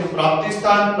પેટાળમાંથી એનું પ્રાપ્તિ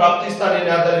સ્થાન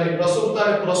એને આધારે એની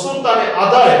પ્રસુરતાને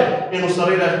આધારે એનું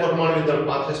સરેરાશ પરમાણુ દળ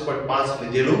 35.5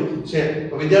 લીધેલું છે.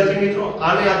 તો વિદ્યાર્થી મિત્રો,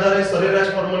 આને આધારે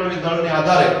સરેરાશ પરમાણુ દળને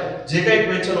આધારે જે કઈ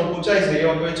ક્વેશ્ચનો પૂછાય છે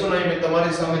એવા ક્વેશ્ચનો મેં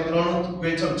તમારી સામે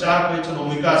 4 ક્વેશ્ચનો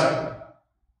મૂક્યા છે.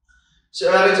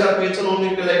 ચારે ચાર ક્વેશ્ચનો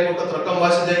ની પહેલા એક વખત રકમ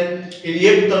વાંચી જાય કે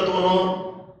એક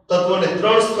તત્વને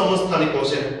 3 સમસ્થાનિકો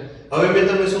છે. હવે મેં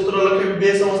તમને સૂત્ર લખ્યું,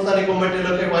 2 સમસ્થાનિકો માટે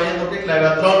લખ્યું, અહીંયા તો કેટલા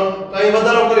આવ્યા? 3. તો અહીં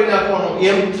વધારો કરી નાખવાનો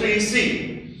m3c,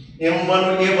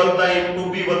 m1a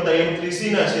m2b m3c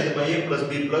ના છેદમાં a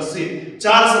b c.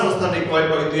 4 સમસ્થાનિકો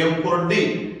આપ્યા હોય તો m4d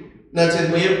ના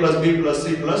છેદમાં a b c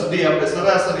d. આપણે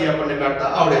સરાસરી આપણને કાઢતા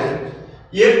આવડે છે.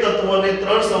 એક તત્વને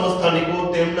 3 સમસ્થાનિકો,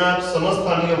 તેમના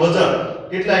સમસ્થાનીય વજન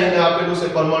કેટલા અહીંયા આપેલું છે?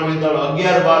 પરમાણુ દળ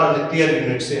 11, 12 અને 13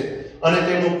 યુનિટ છે. અને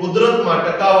તેનું કુદરતમાં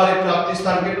ટકાવારી પ્રાપ્તિ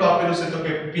સ્થાન કેટલું આપેલું છે? તો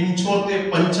કે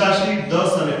 75, 85,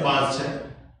 10 અને 5 છે.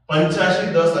 85,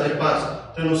 10 અને 5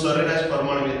 તેનું સરેરાશ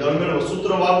પરમાણુ દળ મેળવો.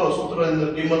 સૂત્ર વાપરો, સૂત્રની અંદર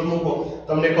કિંમત મૂકો.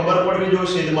 તમને ખબર પડવી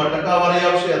જોઈએ છેદમાં ટકાવારી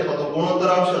આવશે અથવા તો ગુણોત્તર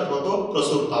આવશે અથવા તો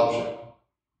પ્રસુરતા આવશે.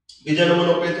 બીજા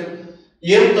નંબરનો ક્વેશ્ચન,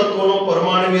 m તત્વનો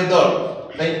પરમાણુય દળ,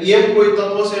 અહીં m કોઈ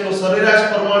તત્વ છે એનો સરેરાશ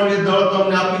પરમાણુય દળ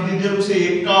તમને આપી દીધેલું છે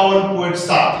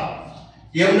 51.7.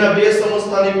 m ના બે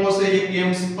સમસ્થાનિકો છે, એક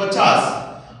m50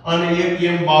 અને એક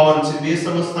m52 છે. બે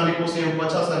સમસ્થાનિકો છે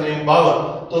m50 અને m52.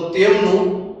 તો તેમનું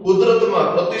કુદરતમાં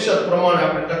પ્રતિશત પ્રમાણ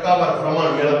આપણે ટકાવાર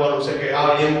પ્રમાણ મેળવવાનું છે કે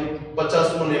આ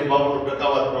m50 નું અને m52 નું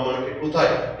ટકાવાર પ્રમાણ કેટલું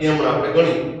થાય એ હમણાં આપણે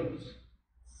ગણીએ.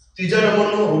 ત્રીજા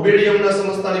નંબરનો રૂબેડિયમના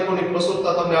સમસ્થાનિકોની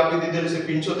પ્રસુરતા તમને આપી દીધેલી છે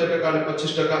 75% અને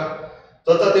 25%.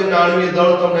 તથા તેમના આણ્વિય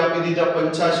દળ તમને આપી દીધા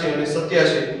 85 અને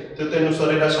 87. તો તેનું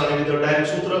સરેરાશ આણ્વિય દળ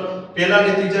ડાયરેક્ટ સૂત્ર પહેલા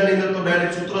ને ત્રીજાની અંદર તો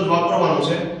ડાયરેક્ટ સૂત્ર જ વાપરવાનું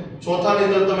છે. ચોથાની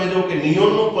અંદર તમે જો કે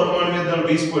નિયોનનું પરમાણુય દળ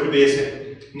 20.2 છે.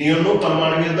 નિયોનનું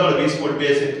પરમાણુય દળ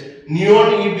 20.2 છે. નિયોન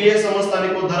એ બે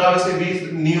સમસ્થાનિકો ધરાવે છે, 20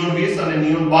 નિયોન 20 અને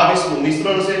નિયોન 22 નું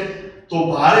મિશ્રણ છે. તો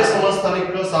ભારે સમસ્થાનિક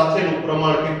સાથેનું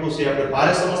પ્રમાણ કેટલું છે? આપણે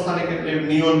ભારે સમસ્થાનિક એટલે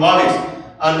નિયોન 22.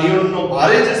 આ નિયોનનો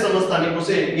ભારે જે સમસ્થાનિકો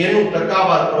છે એનું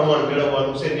ટકાવાર પ્રમાણ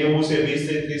મેળવવાનું છે. 90 છે, 20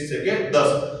 છે, 30 છે કે 10.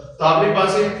 તો આપણી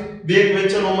પાસે બે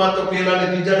ક્વેશ્ચનોમાં તો પહેલા અને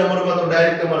ત્રીજા નંબરમાં તો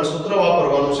ડાયરેક્ટ તમારે સૂત્ર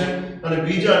વાપરવાનું છે, અને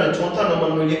બીજા અને ચોથા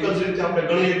નંબરનો એક જ રીતે આપણે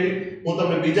ગણીએ છીએ. હું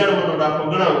તમને બીજા નંબરનો દાખલો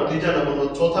ગણાવું, ત્રીજા નંબરનો,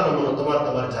 ચોથા નંબરનો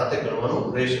તમારે જાતે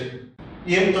ગણવાનું રહેશે. m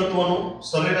તત્વનું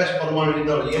સરેરાશ પરમાણુ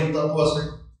દળ m તત્વ છે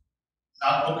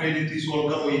દાખલો કઈ રીતે સોલ્વ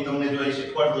કરવો એ તમને જો અહીં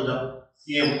શીખવાડતો જાવ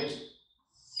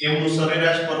m નું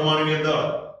સરેરાશ પરમાણુ દળ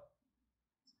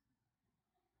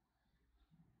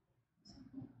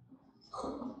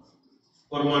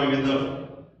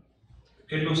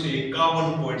કેટલું છે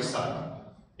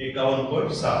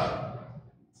 51.7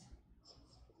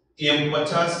 m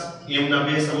 50 m ના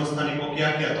બે સમસ્થાનિકો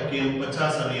ક્યાં ક્યાં તો કે m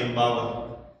 50 અને m 52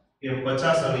 m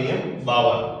 50 અને m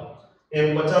 52 m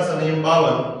 50 અને m 52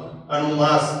 આનું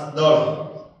માસ દળ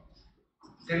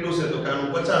કેટલું છે તો કે આનું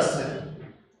 50 છે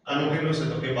આનું કેટલું છે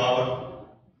તો કે 52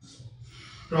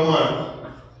 પ્રમાણ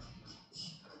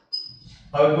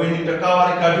હવે કોઈની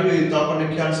ટકાવારી કાઢવી હોય તો આપણને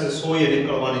ખ્યાલ છે 100 એ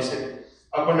નીકળવાની છે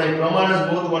આપણને પ્રમાણ જ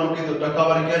ગોતવાનું કીધું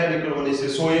ટકાવારી ક્યારે નીકળવાની છે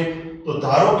 100 એ તો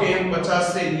ધારો કે m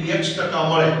 50 છે એ x%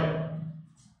 મળે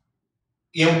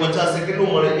m 50 છે કેટલું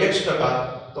મળે x%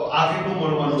 તો આ કેટલું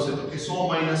મળવાનું છે તો કે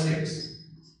 100 - x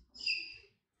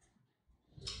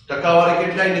ટકાવારી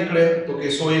કેટલાય નીકળે તો કે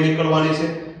 100 એ નીકળવાની છે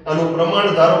આનું પ્રમાણ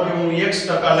ધારો કે હું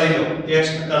x% લઈ લઉં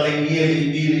x% લઈ a લઈ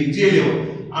b લઈ જે લેવો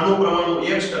આનું પ્રમાણ હું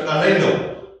x% લઈ લઉં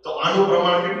તો આનું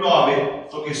પ્રમાણ કેટલું આવે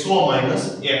તો કે 100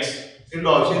 - x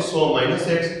કેટલું આવશે 100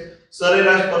 - x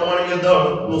સરેરાશ પરમાણુય દળ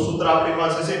નું સૂત્ર આપણી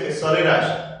પાસે છે કે સરેરાશ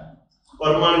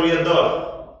પરમાણુય દળ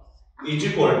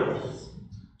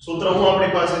સૂત્ર હું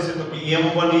આપણી પાસે છે તો કે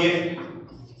m1a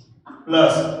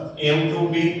 +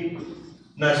 m2b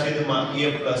ના છેદમાં a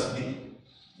 + b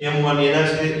m1a ના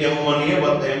છેદમાં m1a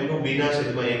 + m2b ના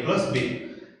છેદમાં a + b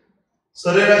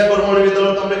સરેરાશ પરમાણુય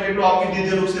દળ તમને કેટલું આપી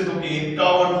દીધેલું છે તો કે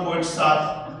 51.7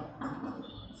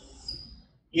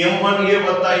 m1a +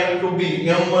 m2b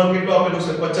m1 કેટલું આપેલું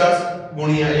છે 50 *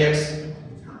 x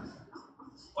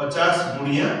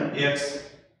 50 * x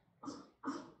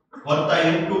વત્તા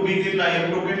m2b કેટલા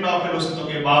m2 કેટલું આપેલું છે તો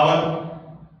કે 52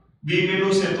 b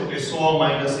કેટલું છે તો કે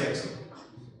 100 - x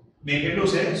b કેટલું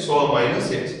છે 100 -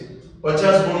 x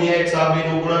 50 * x આ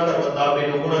બેનો ગુણાકાર વત્તા આ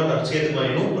બેનો ગુણાકાર છેદમાં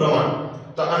એનું પ્રમાણ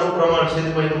તો આનું પ્રમાણ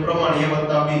છેદમાં એનું પ્રમાણ a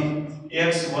વત્તા b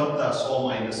x વત્તા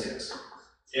 100 - x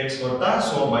x વત્તા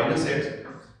 100 - x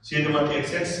છેદમાંથી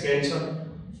x કેન્સલ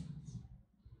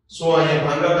 100 અહીંયા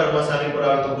ભાગાકારમાં સાની પર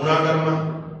આવે તો ગુણાકારમાં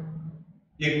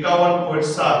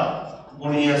 51.7 * 100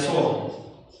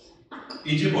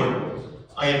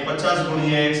 અહીંયા 50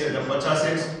 * x એટલે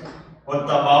 50x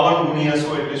વત્તા 52 * 100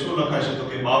 એટલે શું લખાશે તો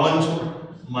કે 52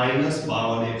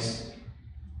 -52x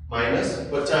 -50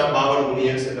 52 *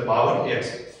 x એટલે 52x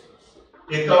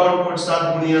 51.7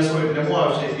 * 100 એટલે શું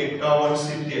આવશે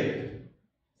 5170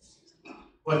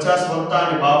 50 વત્તા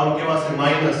અને 52 કેવા છે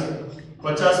માઈનસ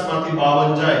 50 માંથી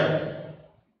 52 જાય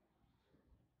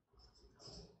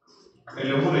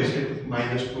એટલે શું રહેશે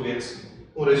 -2x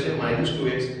શું રહેશે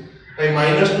 -2x અહીં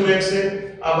 -2x છે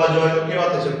આ બાજુ આવે તો કેવા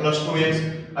થશે +2x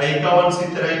આ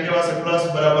 5170 અહીં કેવા છે પ્લસ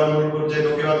બરાબર નો ઉપર જાય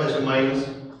તો કેવા થશે માઈનસ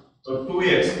તો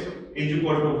 2x =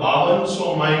 5200 -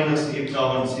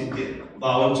 5170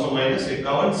 5200 -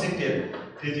 5170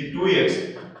 તેથી 2x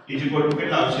 =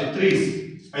 કેટલા આવશે 30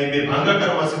 અહીં બે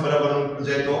ભાગાકારમાં છે બરાબર નો ઉપર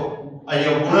જાય તો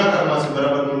અહીંયા ગુણાકારમાં છે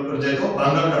બરાબર નો ઉપર જાય તો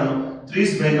ભાગાકારનો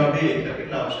 30 * 2 એટલે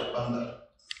કેટલા આવશે 15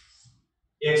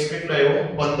 x કેટલો આવ્યો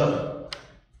 15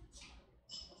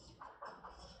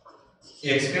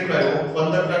 x કેટલો આવ્યો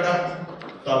 15%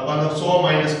 તો 100 -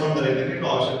 15 એટલે કેટલો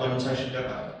આવશે 85%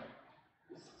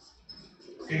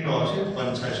 કેટલો આવશે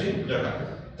 85%.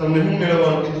 તમને શું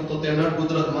મેળવવાનું કીધું તો તેના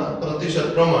કુદરતમાં પ્રતિશત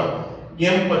પ્રમાણ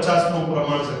m50 નું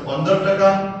પ્રમાણ છે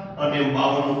 15% અને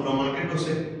m52 નું પ્રમાણ કેટલું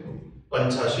છે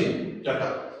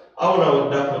 85%. આવનારો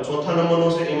દાખલો ચોથા નંબરનો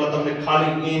છે એમાં તમને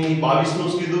ખાલી a ની 22 નું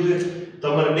જ કીધું છે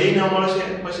તમારે બે ના મળશે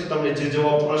પછી તમને જે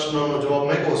જવાબ પ્રશ્નનો જવાબ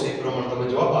માંગ્યો છે એ પ્રમાણે તમે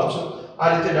જવાબ આપશો આ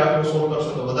રીતે દાખલો સોલ્વ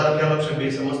કરશો તો વધારે ખ્યાલ આવશે બે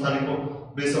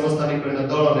સમસ્થાનિકોના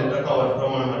દળ અને ટકાવારી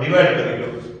પ્રમાણમાં ડિવાઇડ કરી લો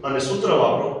અને સૂત્ર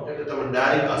વાપરો એટલે તમે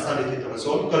ડાયરેક્ટ આસાનીથી તમે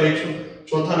સોલ્વ કરી શકશો.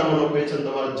 ચોથા નંબરનો ક્વેશ્ચન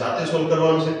તમારે જાતે સોલ્વ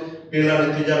કરવાનો છે. પહેલા અને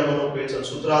ત્રીજા નંબરનો ક્વેશ્ચન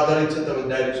સૂત્ર આધારિત છે તમે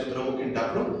ડાયરેક્ટ સૂત્ર મૂકીને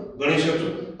દાખલો ગણી શકશો.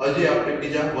 હજી આપણે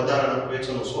બીજા વધારાના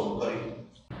ક્વેશ્ચનો સોલ્વ કરીએ.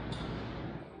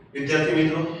 વિદ્યાર્થી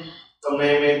મિત્રો તમને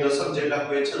મેં 10 જેટલા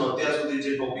ક્વેશ્ચનો અત્યાર સુધી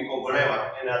જે ટોપિકો ભણાવ્યા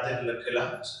એના આધારે લખેલા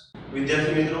છે.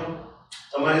 વિદ્યાર્થી મિત્રો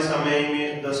તમારી સામે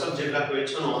મેં 10 જેટલા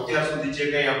ક્વેશ્ચનો અત્યાર સુધી જે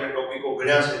કંઈ આપણે ટોપિકો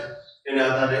ભણ્યા છે એના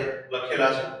આધારે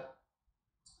લખેલા છે.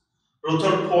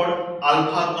 રુથરફોર્ડ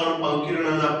આલ્ફા કણ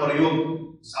પંકીર્ણના પ્રયોગ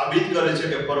સાબિત કરે છે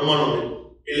કે પરમાણુને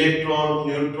ઇલેક્ટ્રોન,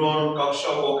 ન્યુટ્રોન,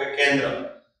 કક્ષકો કે કેન્દ્ર.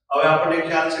 હવે આપણને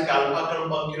ખ્યાલ છે કે આલ્ફા કણ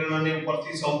પંકીર્ણની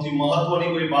ઉપરથી સૌથી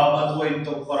મહત્વની કોઈ બાબત હોય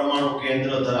તો પરમાણુ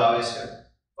કેન્દ્ર ધરાવે છે.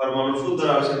 પરમાણુ શું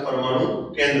ધરાવે છે? પરમાણુ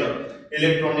કેન્દ્ર.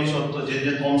 ઇલેક્ટ્રોનની શોધ તો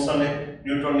જે થોમ્સને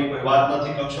ન્યુટ્રોનની કોઈ વાત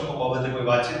નથી, કક્ષકો બાબતે કોઈ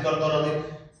વાતચીત કરતો નથી.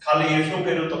 ખાલી એ શું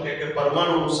કર્યું તો કે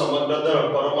પરમાણુનું સમગ્ર દળ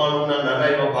પરમાણુના નાના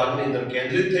એવા ભાગની અંદર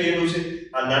કેન્દ્રિત થયેલું છે.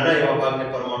 આ નાના એવા ભાગને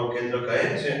પરમાણુ કેન્દ્ર કહે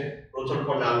છે.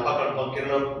 પૃથ્વી આલ્ફા કણ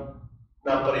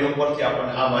સંકીર્ણના પ્રયોગ પરથી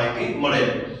આપણને આ માહિતી મળે.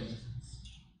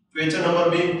 ક્વેશ્ચન નંબર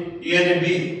 2 એ અને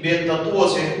બી બે તત્વો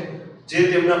છે જે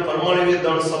તેમના પરમાણુય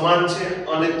દળ સમાન છે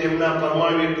અને તેમના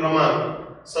પરમાણુય ક્રમાંક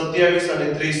 27 અને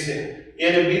 30 છે. એ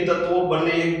અને બી તત્વો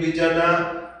બંને એકબીજાના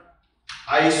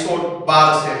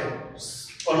આઈસોબાર છે.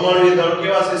 પરમાણુય દળ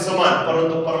કેવા છે? સમાન,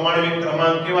 પરંતુ પરમાણુય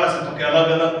ક્રમાંક કેવા છે તો કે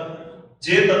અલગ અલગ.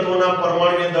 જે તત્વોના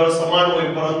પરમાણુય દળ સમાન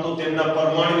હોય પરંતુ તેમના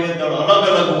પરમાણુય દળ અલગ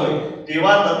અલગ હોય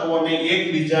તેવા તત્વોને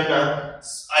એકબીજાના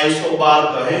આઈસોબાર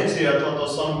કહે છે અથવા તો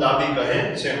સમદાબી કહે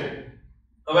છે.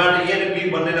 હવે આ એ અને બી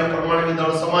બંનેના પરમાણુય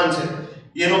દળ સમાન છે.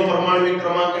 એનો પરમાણુય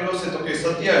ક્રમાંક કેટલો છે તો કે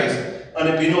 27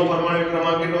 અને બી નો પરમાણુય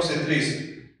ક્રમાંક કેટલો છે 30.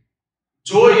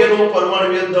 જો એનો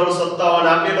પરમાણુય દળ 57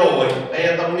 આપેલો હોય,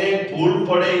 અહીંયા તમને ભૂલ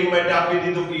પડે એ માટે આપી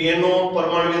દીધું કે એનો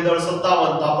પરમાણુય દળ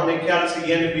 57, તો આપણને ખ્યાલ છે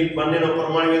એ અને બી બંનેનો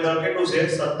પરમાણુય દળ કેટલું છે?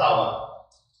 57.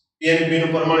 એ અને બી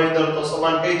નું પરમાણુય દળ તો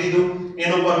સમાન કહી દીધું.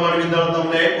 એનું પરમાણુય દળ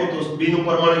તમને આપ્યું તો બી નું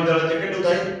પરમાણુય દળ એટલે કેટલું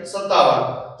થાય? 57.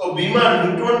 તો બી માં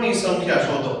ન્યુટ્રોનની સંખ્યા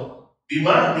શોધો. બી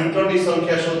માં ન્યુટ્રોનની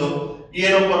સંખ્યા શોધો. એ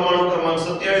નો પરમાણુ ક્રમાંક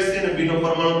 27 છે અને બી નો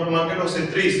પરમાણુ ક્રમાંક કેટલો છે?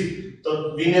 30. તો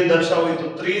બી ને દર્શાવવું તો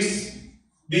 30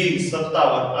 બી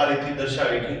 57 આ રીતે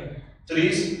દર્શાવી કે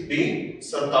 30 બી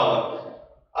 57.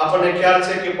 આપણને ખ્યાલ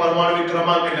છે કે પરમાણુ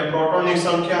ક્રમાંક એટલે પ્રોટોનની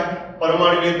સંખ્યા,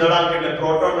 પરમાણુ દળાંક એટલે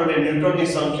પ્રોટોન અને ન્યુટ્રોનની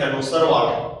સંખ્યાનો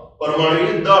સરવાળો.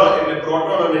 પરમાણુ દળ એટલે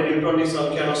પ્રોટોન અને ન્યુટ્રોનની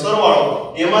સંખ્યાનો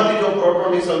સરવાળો. એમાંથી જો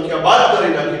પ્રોટોનની સંખ્યા બાદ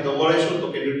કરી નાખી તો મળે શું? તો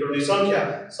કે ન્યુટ્રોનની સંખ્યા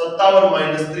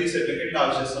 57 - 30 એટલે કેટલા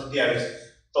આવશે? 27.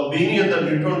 તો બી ની અંદર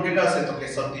ન્યુટ્રોન કેટલા છે તો કે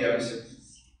 27 છે.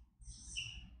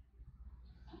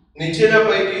 નીચેના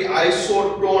પૈકી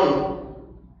આઇસોટોન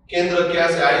કેન્દ્ર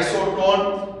ક્યાં છે? આઇસોટોન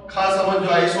ખાસ સમજો.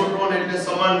 આઇસોટોન એટલે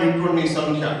સમાન ન્યુટ્રોનની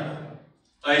સંખ્યા.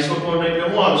 આઇસોટોન એટલે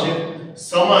શું આવશે?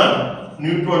 સમાન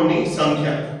ન્યુટ્રોનની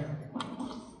સંખ્યા.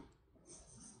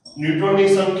 ન્યુટ્રોનની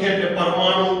સંખ્યા એટલે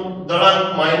પરમાણુ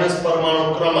દળાંક માઈનસ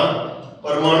પરમાણુ ક્રમાંક.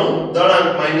 પરમાણુ દળાંક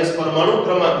માઈનસ પરમાણુ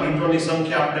ક્રમાંક. ન્યુટ્રોનની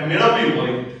સંખ્યા આપણે મેળવવી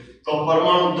હોય તો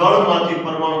પરમાણુ દળમાંથી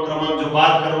પરમાણુ ક્રમાંક જો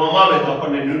બાદ કરવામાં આવે તો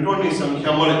આપણને ન્યુટ્રોનની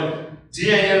સંખ્યા મળે. જે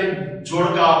અહીંયા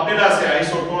જોડકા આપેલા છે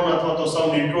આઇસોટોન અથવા તો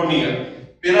સમન્યુટ્રોનીય,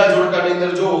 પેલા જોડકાની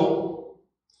અંદર જો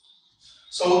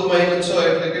 14 - 6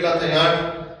 એટલે કેટલા થાય?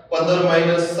 8.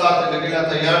 15 - 7 એટલે કેટલા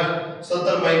થાય? 8.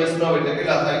 17 - 9 એટલે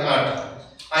કેટલા થાય? 8.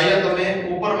 અહીંયા તમે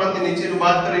ઉપરમાંથી નીચેનું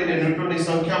બાદ કરીને ન્યુટ્રોનની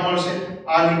સંખ્યા મળશે.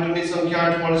 આ ન્યુટ્રોનની સંખ્યા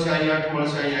 8 મળશે, અહીંયા 8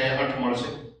 મળશે, અહીંયા 8 મળશે.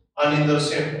 આની અંદર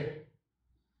છે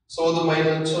 14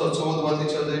 - 6, 14 માંથી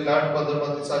 6 જાય એટલે 8, 15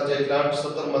 માંથી 7 જાય એટલે 8,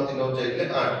 17 માંથી 9 જાય એટલે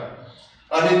 8.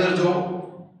 આની અંદર જો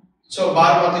 6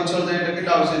 12 માંથી 6 જાય એટલે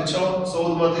કેટલા આવશે? 6.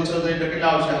 14 માંથી 6 જાય એટલે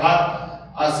કેટલા આવશે? 7.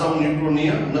 આ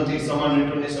સમન્યુટ્રોનીય નથી, સમાન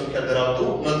ન્યુટ્રોનની સંખ્યા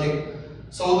ધરાવતું નથી.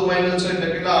 14 - 6 એટલે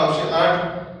કેટલા આવશે? 8.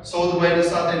 14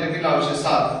 - 7 એટલે કેટલા આવશે?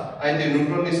 7. અહીંથી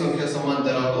ન્યુટ્રોનની સંખ્યા સમાન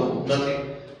ધરાવતું નથી.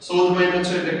 14 -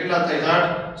 6 એટલે કેટલા થાય? 8.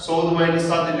 14 -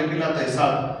 7 એટલે કેટલા થાય?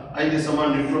 7. અહીંથી સમાન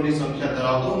ન્યુટ્રોનની સંખ્યા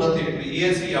ધરાવતું નથી. એટલે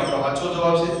એ સી આપણો સાચો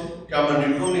જવાબ છે કે આમાં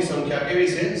ન્યુટ્રોનની સંખ્યા કેવી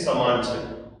છે? સમાન છે.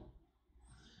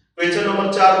 ક્વેશ્ચન નંબર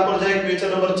 4 ઉપર જાય. ક્વેશ્ચન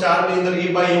નંબર 4 ની અંદર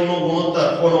E/M નો ગુણોત્તર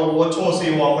કોનો ઓછો છે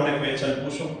એવો આપણને ક્વેશ્ચન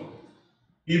પૂછો.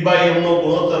 E/M નો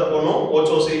ગુણોત્તર કોનો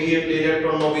ઓછો છે? E એટલે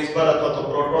ઇલેક્ટ્રોનનો વીજભાર અથવા તો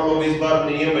પ્રોટોનનો વીજભાર,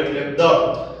 અને M એટલે દળ.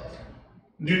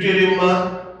 ડ્યુટેરિયમમાં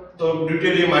તો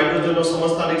ડ્યુટેરિયમ હાઇડ્રોજનનો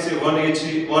સમસ્થાનિક છે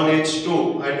 1H2.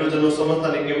 હાઇડ્રોજનનો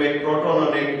સમસ્થાનિક એમાં એક પ્રોટોન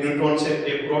અને એક ન્યુટ્રોન છે.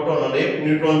 એક પ્રોટોન અને એક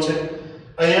ન્યુટ્રોન છે.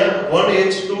 અહીંયા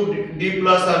 1H2D+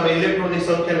 આમાં ઇલેક્ટ્રોનની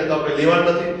સંખ્યાને તો આપણે લેવા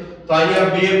નથી. તો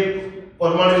અહીંયા બે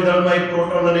પરમાણુ દળમાં એક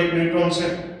પ્રોટોન અને એક ન્યુટ્રોન છે.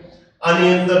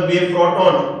 આની અંદર બે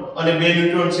પ્રોટોન અને બે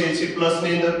ન્યુટ્રોન છે He+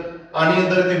 ની અંદર. આની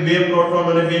અંદર બે પ્રોટોન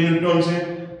અને બે ન્યુટ્રોન છે.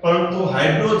 પરંતુ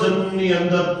હાઇડ્રોજનની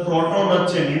અંદર પ્રોટોન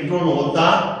જ છે, ન્યુટ્રોન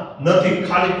હોતા નથી.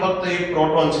 ખાલી ફક્ત એક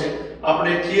પ્રોટોન છે.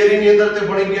 આપણે થિયરીની અંદર તે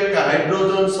ભણી ગયા કે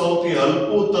હાઇડ્રોજન સૌથી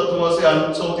હલકું તત્વ છે,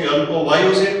 સૌથી હલકો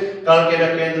વાયુ છે, કારણ કે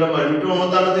એના કેન્દ્રમાં ન્યુટ્રોન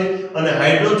હોતા નથી. અને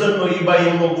હાઇડ્રોજનનો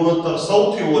E/M નો ગુણોત્તર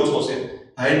સૌથી ઓછો છે.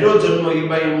 હાઇડ્રોજનનો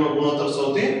E/M નો ગુણોત્તર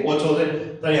સૌથી ઓછો છે.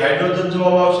 તો અહીં હાઇડ્રોજન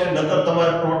જવાબ આવશે. નકર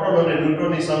તમારે પ્રોટોન અને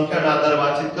ન્યુટ્રોનની સંખ્યાના આધારે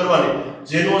વાતચીત કરવાની.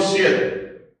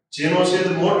 જેનો છેદ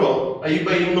મોટો,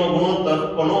 E/M નો ગુણોત્તર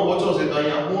કોનો ઓછો છે તો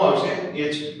અહીંયા શું આવશે?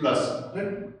 H+.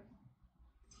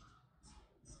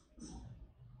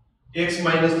 x -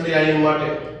 3 ion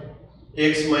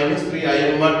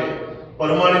માટે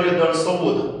પરમાણુય દળ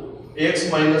 14. x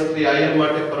 - 3 ion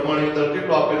માટે પરમાણુય દળ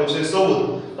કેટલો આપેલો છે? 14.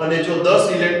 અને જો 10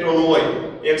 ઇલેક્ટ્રોન હોય,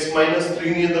 x -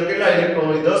 3 ની અંદર કેટલા ઇલેક્ટ્રોન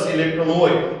હોય? 10 ઇલેક્ટ્રોન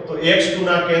હોય તો x2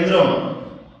 ના કેન્દ્રમાં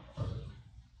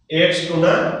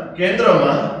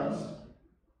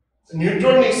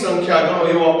ન્યુટ્રોનની સંખ્યા ગણો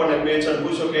એવો આપણને ક્વેશ્ચન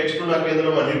પૂછ્યો કે x2 ના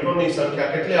કેન્દ્રમાં ન્યુટ્રોનની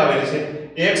સંખ્યા કેટલી આવેલી છે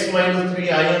x - 3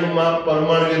 આયનમાં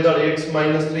પરમાણુ દળ x -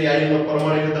 3 આયનનો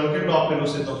પરમાણુ દળ કેટલો આપેલું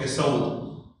છે તો કે 14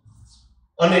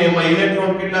 અને એમાં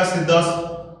ઇલેક્ટ્રોન કેટલા છે 10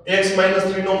 x -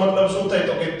 3 નો મતલબ શું થાય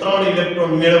તો કે 3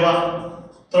 ઇલેક્ટ્રોન મેળવવા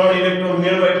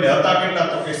એટલે હતા કેટલા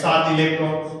તો કે 7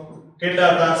 ઇલેક્ટ્રોન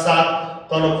કેટલા હતા 7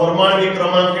 તો આનો પરમાણુ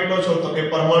ક્રમાંક કેટલો છે તો કે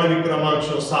પરમાણુ ક્રમાંક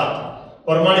છે 7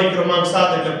 પરમાણુ ક્રમાંક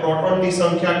 7 એટલે પ્રોટોનની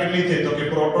સંખ્યા કેટલી થઈ તો કે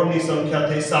પ્રોટોનની સંખ્યા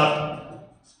થઈ 7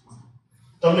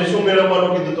 તમને શું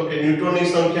મેળવવાનું કીધું તો કે ન્યુટ્રોનની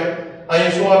સંખ્યા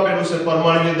અહીંયા શું આપેલું છે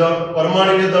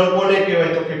પરમાણુ દળ કોને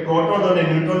કહેવાય તો કે પ્રોટોન અને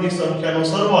ન્યુટ્રોનની સંખ્યાનો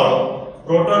સરવાળો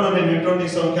પ્રોટોન અને ન્યુટ્રોનની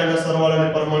સંખ્યાના સરવાળાને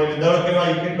પરમાણુ દળ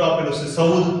કહેવાય કેટલું આપેલું છે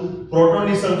 14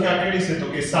 પ્રોટોનની સંખ્યા કેટલી છે તો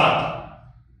કે 7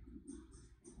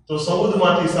 તો 14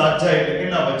 માંથી 7 જાય એટલે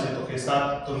કેટલા બચે તો કે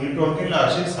 7 તો ન્યુટ્રોન કેટલા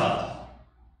હશે 7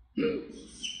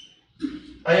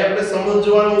 અહીં આપણે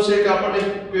સમજવાનું છે કે આપણને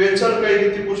ક્વેશ્ચન કઈ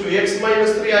રીતે પૂછ્યો x -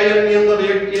 3 આયનની અંદર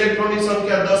એક ઇલેક્ટ્રોનની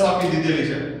સંખ્યા 10 આપી દીધેલી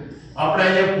છે આપણે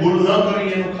અહીંયા ભૂલ ન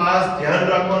કરીએ એનું ખાસ ધ્યાન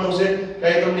રાખવાનું છે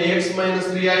કે તમને x -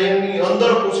 3 આયનની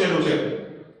અંદર પૂછેલું છે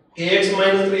કે x -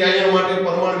 3 આયન માટે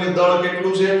પરમાણુ દળ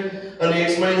કેટલું છે અને x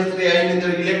 - 3 આયનની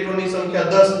અંદર ઇલેક્ટ્રોનની સંખ્યા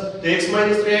 10 તો x -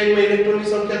 3 આયનમાં ઇલેક્ટ્રોનની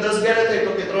સંખ્યા 10 ક્યારે થાય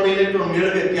તો કે 3 ઇલેક્ટ્રોન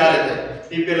મેળવે ત્યારે થાય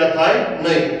એ પહેલા થાય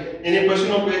નહીં એની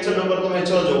પછીનો ક્વેશ્ચન નંબર તમે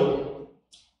 6 જો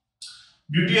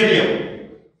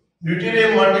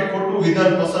ડ્યુટેરિયમ માટે ખોટું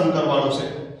વિધાન પસંદ કરવાનું છે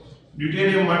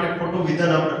ડ્યુટેરિયમ માટે ખોટું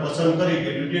વિધાન આપણે પસંદ કરી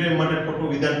કે ડ્યુટેરિયમ માટે ખોટું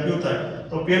વિધાન કયું થાય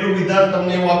તો પહેલું વિધાન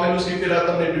તમને એવું આપેલું છે પહેલા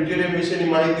તમને ડ્યુટેરિયમ વિશેની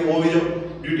માહિતી હોવી જોઈએ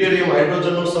ડ્યુટેરિયમ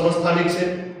હાઇડ્રોજનનું સમસ્થાનિક છે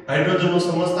હાઇડ્રોજનનું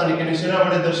સમસ્થાનિક એને શેના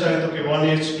વડે દર્શાવે તો કે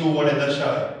 1s2 વડે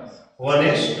દર્શાવે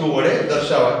 1s2 વડે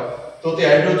દર્શાવે તો તે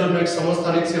હાઇડ્રોજનનું એક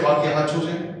સમસ્થાનિક છે વાક્ય સાચું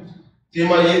છે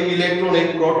તેમાં એક ઇલેક્ટ્રોન એક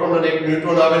પ્રોટોન અને એક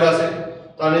ન્યુટ્રોન આવેલા છે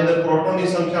તો આની અંદર પ્રોટોનની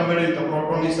સંખ્યા મેળવી તો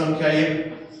પ્રોટોનની સંખ્યા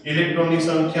 1 ઇલેક્ટ્રોનની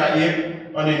સંખ્યા 1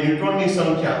 અને ન્યુટ્રોનની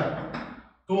સંખ્યા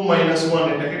 2 - 1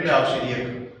 એટલે કેટલે આવશે 1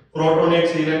 પ્રોટોન 1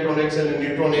 છે ઇલેક્ટ્રોન 1 છે અને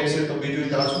ન્યુટ્રોન 1 છે તો બીજું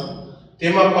થાશું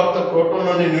તેમાં ફક્ત પ્રોટોન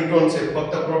અને ન્યુટ્રોન છે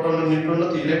ફક્ત પ્રોટોન અને ન્યુટ્રોન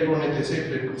નથી ઇલેક્ટ્રોન ને છે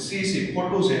એટલે C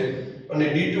ખોટું છે અને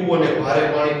D2O ને ભારે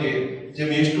પાણી કે જેમ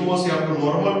H2O છે આપણું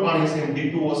નોર્મલ પાણી છે એમ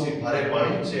D2O છે ભારે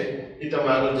પાણી છે એ તમે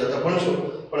આગળ જતા ભણશો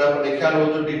પણ આપણને ખ્યાલ હોવો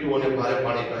જોઈએ D2O ને ભારે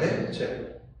પાણી કહે છે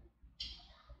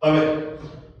હવે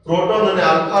પ્રોટોન અને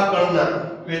આલ્ફા કણના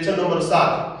ક્વેશ્ચન નંબર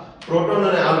 7 પ્રોટોન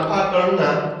અને આલ્ફા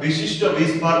કણના વિશિષ્ટ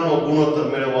વીજભારનો ગુણોત્તર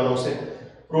મેળવવાનો છે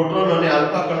પ્રોટોન અને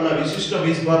આલ્ફા કણના વિશિષ્ટ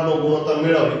વીજભારનો ગુણોત્તર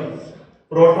મેળવી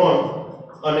પ્રોટોન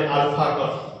અને આલ્ફા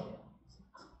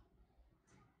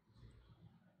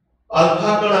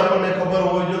કણ આપણને ખબર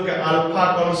હોવી જોઈએ કે આલ્ફા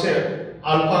કણ છે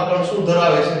આલ્ફા કણ શું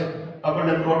ધરાવે છે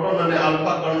આપણને પ્રોટોન અને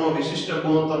આલ્ફા કણનો વિશિષ્ટ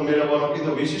ગુણોત્તર મેળવવાનો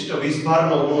કીધો વિશિષ્ટ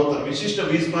વીજભારનો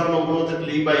ગુણોત્તર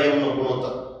એટલે E/m નો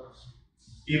ગુણોત્તર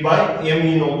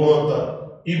E/me નો ગુણોત્તર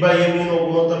E/me નો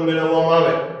ગુણોત્તર મેળવવામાં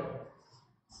આવે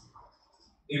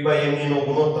E/me નો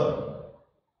ગુણોત્તર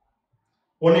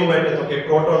કોની માટે તો કે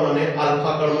પ્રોટોન અને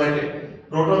આલ્ફા કણ માટે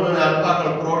પ્રોટોન અને આલ્ફા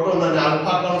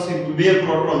કણ છે બે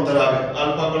પ્રોટોન ધરાવે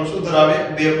આલ્ફા કણ શું ધરાવે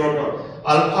બે પ્રોટોન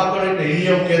આલ્ફા કણ એટલે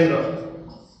હિલિયમ કેન્દ્ર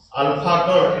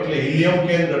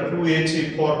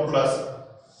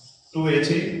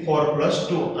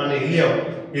 2He4+2 અને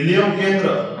હિલિયમ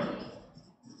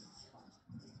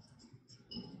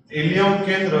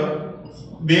કેન્દ્ર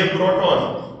બે પ્રોટોન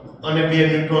અને બે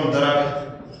ન્યુટ્રોન ધરાવે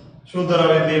શું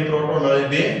ધરાવે બે પ્રોટોન અને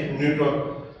બે ન્યુટ્રોન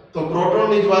તો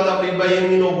પ્રોટોનની જ વાત આપણે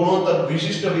E/me નો ગુણોત્તર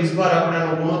વિશિષ્ટ વીજભાર આપણે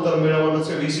આનો ગુણોત્તર મેળવવાનો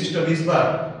છે વિશિષ્ટ વીજભાર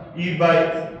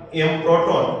E/m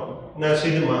પ્રોટોન ના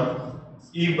છેદમાં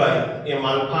E/m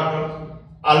આલ્ફા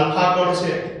કણ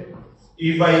છે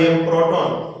E/m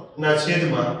પ્રોટોન ના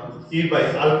છેદમાં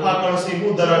આલ્ફા કણ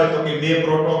શું ધરાવે તો કે બે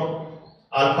પ્રોટોન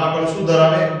આલ્ફા કણ શું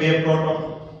ધરાવે બે પ્રોટોન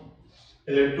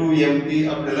એટલે 2mp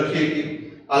આપણે લખીએ કે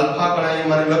આલ્ફા કણ અહીં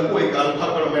મારે લખવું હોય કે આલ્ફા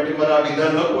કણ માટે મારે આ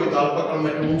વિધાન લખવું હોય તો આલ્ફા કણ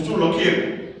માટે હું શું લખીએ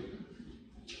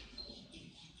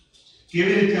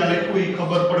કેવી રીતે આ લખવું એ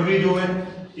ખબર પડવી જોઈએ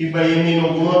E/me નો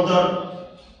ગુણોત્તર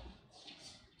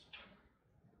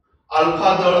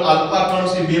આલ્ફા કણ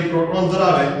છે બે પ્રોટોન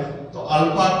ધરાવે તો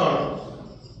આલ્ફા કણ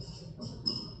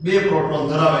બે પ્રોટોન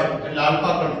ધરાવે એટલે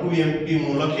આલ્ફા કણ 2mp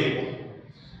હું લખીએ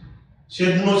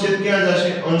છેદનો છેદ ક્યાં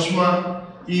જશે અંશમાં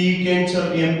E કેન્સલ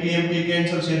mp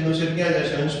કેન્સલ છેદનો છેદ ક્યાં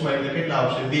જશે અંશમાં એટલે કેટલા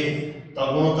આવશે 2 તો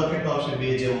આ ગુણોત્તર કેટલો આવશે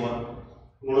 2/1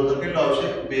 ગુણોત્તર કેટલો આવશે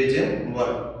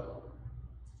 2/1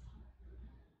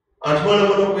 આઠમા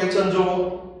નંબરનો ક્વેશ્ચન જોવો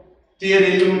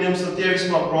 13 એલ્યુમિનિયમ 27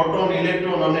 માં પ્રોટોન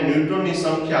ઇલેક્ટ્રોન અને ન્યુટ્રોનની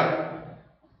સંખ્યા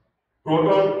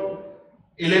પ્રોટોન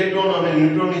ઇલેક્ટ્રોન અને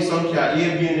ન્યુટ્રોનની સંખ્યા A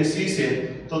B અને C છે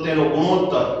તો તેનો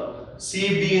ગુણોત્તર C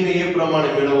B અને A પ્રમાણે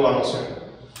મેળવવાનો છે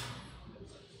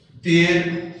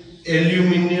 13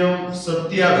 એલ્યુમિનિયમ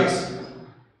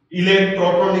 27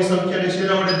 પ્રોટોનની સંખ્યાને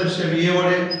શેના વડે દર્શાવી એ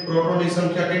વડે પ્રોટોનની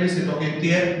સંખ્યા કેટલી છે તો કે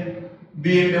 13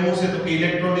 બે એટલે શું છે તો કે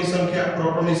ઇલેક્ટ્રોનની સંખ્યા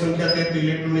પ્રોટોનની સંખ્યા 13 તો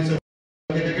ઇલેક્ટ્રોનની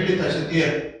સંખ્યા કેટલી થશે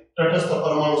 13 તટસ્થ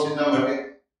પરમાણુ સીધા માટે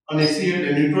અને C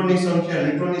એટલે ન્યુટ્રોનની સંખ્યા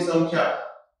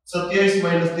 27 -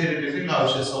 13 એટલે કેટલા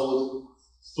આવશે 14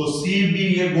 તો CB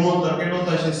એ ગુણોત્તર કેટલો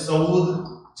થશે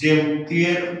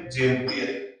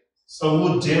 14:13:13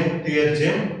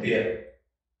 14:13:13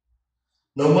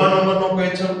 નવમા નંબરનો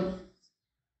ક્વેશ્ચન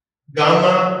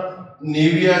ગામા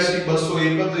 89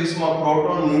 231 માં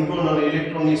પ્રોટોન ન્યુટ્રોન અને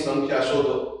ઇલેક્ટ્રોનની સંખ્યા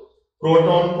શોધો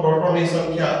પ્રોટોનની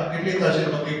સંખ્યા કેટલી થશે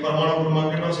તો કે પરમાણુ ક્રમાંક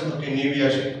કેટલો છે તો કે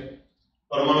 89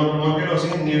 પરમાણુ ક્રમાંક કેટલો છે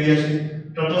 89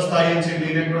 તટસ્થ આયન છે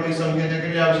ઇલેક્ટ્રોનની સંખ્યા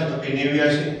કેટલી આવશે તો કે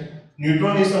 89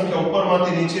 ન્યુટ્રોનની સંખ્યા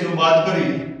ઉપરમાંથી નીચેનું બાદ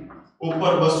કરી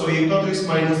ઉપર 231 -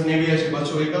 89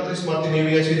 231 માંથી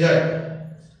 89 જાય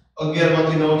 11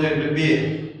 માંથી 9 જાય એટલે 2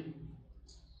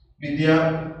 વિદ્યા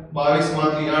 22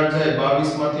 માંથી 8 જાય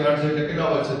 22 માંથી 8 જાય એટલે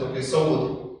કેટલા વધશે તો કે 14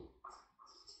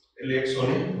 એટલે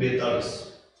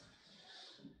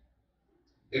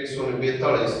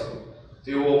 142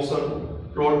 તેવો ઓપ્શન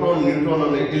પ્રોટોન ન્યુટ્રોન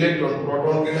અને ઇલેક્ટ્રોન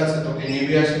પ્રોટોન કેટલા છે તો કે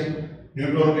 89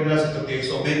 ન્યુટ્રોન કેટલા છે તો કે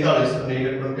 142 અને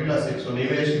ઇલેક્ટ્રોન કેટલા છે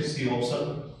 189 સી ઓપ્શન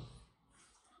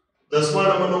 10મા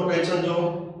નંબરનો ક્વેશ્ચન જો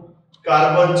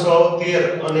કાર્બન 6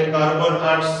 13 અને કાર્બન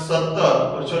 8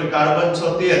 17 સોરી કાર્બન 6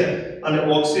 13 અને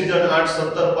ઓક્સિજન 8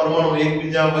 17 પરમાણુ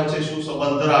એકબીજા વચ્ચે શું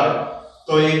સંબંધ ધરાવે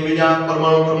તો એકબીજા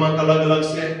પરમાણુ ક્રમાંક અલગ અલગ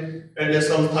છે એટલે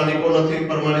સમસ્થાનિકો નથી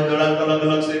પરમાણુ દળાંક અલગ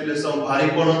અલગ છે એટલે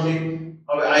સમભારિકો નથી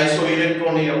હવે આઇસો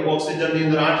ઇલેક્ટ્રોનીય ઓક્સિજનની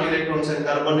અંદર 8 ઇલેક્ટ્રોન છે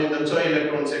કાર્બનની અંદર 6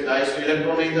 ઇલેક્ટ્રોન છે એટલે આઇસો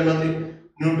ઇલેક્ટ્રોનની અંદર નથી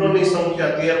ન્યુટ્રોનની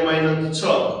સંખ્યા 13 -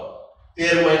 6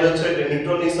 13 - 6 એટલે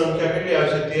ન્યુટ્રોનની સંખ્યા કેટલી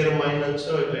આવશે 13 -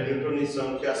 6 એટલે ન્યુટ્રોનની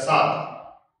સંખ્યા 7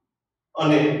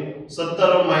 અને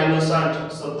 17 - 8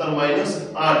 17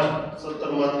 - 8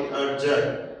 17 માંથી 8 જાય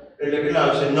એટલે કેટલા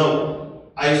આવશે 9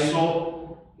 આઇસો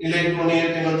ઇલેક્ટ્રોનીય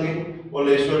નથી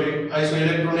ઓલે સોરી આઇસો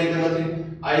ઇલેક્ટ્રોનીય નથી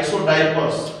આઇસો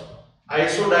ડાયપર્સ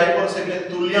એટલે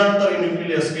તુલ્યાંતરી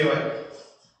ન્યુક્લિયસ કહેવાય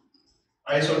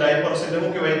આઇસો ડાયપર્સ એટલે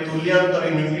શું કહેવાય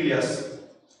તુલ્યાંતરી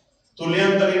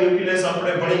ન્યુક્લિયસ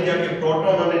આપણે ભણી ગયા કે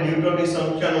પ્રોટોન અને ન્યુટ્રોનની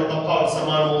સંખ્યાનો તફાવત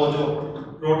સમાન હોવો જોઈએ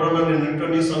પ્રોટોન અને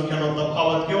ન્યુટ્રોનની સંખ્યાનો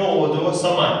તફાવત કેવો હોવો જોઈએ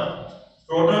સમાન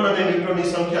પ્રોટોન અને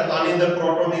ન્યુટ્રોનની સંખ્યા તો આની અંદર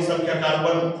પ્રોટોનની સંખ્યા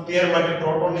કાર્બન 13 માટે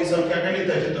પ્રોટોનની સંખ્યા કેટલી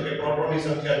થાય છે તો કે પ્રોટોનની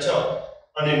સંખ્યા 6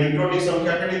 અને ન્યુટ્રોનની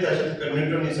સંખ્યા કેટલી થાય છે તો કે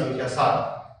ન્યુટ્રોનની સંખ્યા 7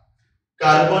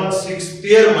 કાર્બન 6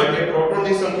 13 માટે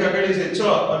પ્રોટોનની સંખ્યા કેટલી છે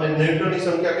 6 અને ન્યુટ્રોનની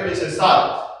સંખ્યા કેટલી છે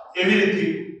 7 એવી રીતે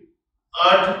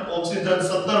 8 ઓક્સિજન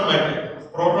 17 માટે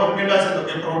પ્રોટોન કેટલા છે તો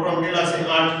કે પ્રોટોન કેટલા છે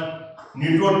 8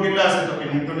 ન્યુટ્રોન કેટલા છે તો કે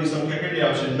ન્યુટ્રોનની સંખ્યા કેટલી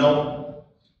આવશે 9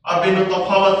 આ બેનો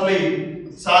તફાવત લઈ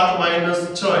 7 - 6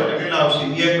 એટલે કેટલા આવશે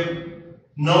 1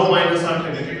 9 - 8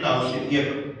 એટલે કેટલા આવશે 1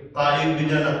 તો આ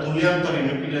એકબીજાના તુલ્યાંતરી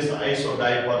ન્યુક્લિયસ આઇસો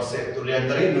ડાયપર છે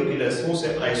તુલ્યાંતરી ન્યુક્લિયસ શું છે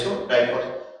આઇસો ડાયપર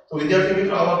તો વિદ્યાર્થી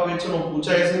મિત્રો આવા ક્વેશ્ચનો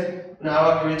પૂછાય છે અને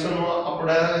આવા ક્વેશ્ચનો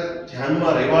આપણે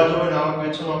ધ્યાનમાં રહેવા જોઈએ અને આવા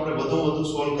ક્વેશ્ચનો આપણે વધુ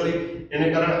સોલ્વ કરી એને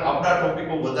કારણે આપણા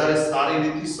ટોપિકો વધારે સારી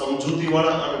રીતે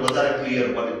સમજૂતીવાળા અને વધારે ક્લિયર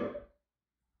બને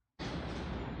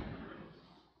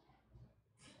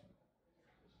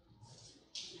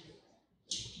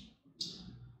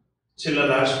છેલ્લા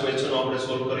લાસ્ટ ક્વેશ્ચન આપણે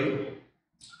સોલ્વ કરી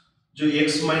જો x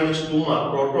 - 2 માં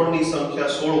પ્રોટોનની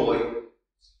સંખ્યા 16 હોય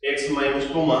x -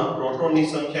 2 માં પ્રોટોનની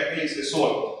સંખ્યા કેટલી છે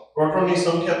 16 પ્રોટોનની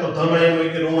સંખ્યા તો ધન આયન હોય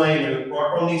કે ઋણ આયન હોય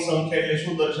પ્રોટોનની સંખ્યા એટલે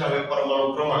શું દર્શાવે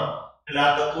પરમાણુ ક્રમાંક એટલે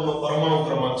આ તત્વનો પરમાણુ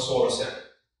ક્રમાંક 16 છે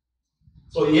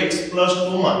તો x + 2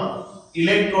 માં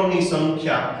ઇલેક્ટ્રોનની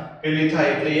સંખ્યા કેટલી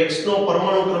થાય એટલે x નો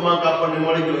પરમાણુ ક્રમાંક આપણને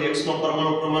મળી ગયો x નો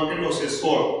પરમાણુ ક્રમાંક કેટલો છે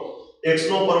 16 x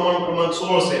નો પરમાણુ ક્રમાંક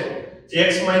 16 છે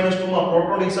x - 2 માં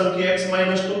પ્રોટોનની સંખ્યા x -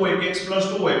 2 હોય કે x +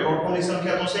 2 હોય પ્રોટોનની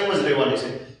સંખ્યા તો સેમ જ રહેવાની છે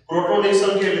પ્રોટોનની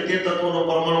સંખ્યા એટલે તે તત્વનો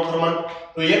પરમાણુ ક્રમાંક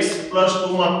તો x +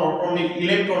 2 માં પ્રોટોનની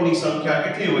ઇલેક્ટ્રોનની સંખ્યા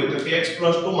કેટલી હોય તો કે x +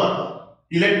 2 માં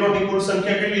ઇલેક્ટ્રોનની કુલ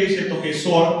સંખ્યા કેટલી છે તો કે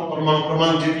 16 પરમાણુ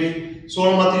ક્રમાંક જેટલી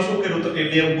 16 માંથી શું કર્યું તો કે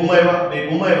 2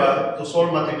 ગુમાવ્યા તો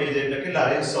 16 માંથી 2 જાય એટલે કેટલા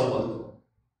રહે 14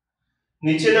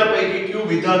 નીચેના પૈકી કયું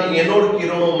વિધાન એનોડ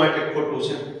કિરણો માટે ખોટું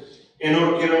છે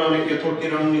એનોડ કિરણ અને કેથોડ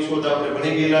કિરણની શોધ આપણે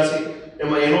ભણી ગયેલા છે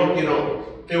એમાં એનોડ કિરણો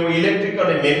તેઓ ઇલેક્ટ્રિક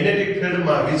અને મેગ્નેટિક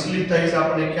ફિલ્ડમાં વિચલિત થાય છે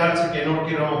આપણને ખ્યાલ છે કે એનોડ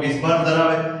કિરણો વીજભાર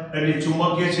ધરાવે એટલે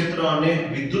ચુંબકીય ક્ષેત્ર અને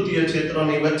વિદ્યુતીય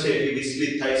ક્ષેત્રની વચ્ચે એ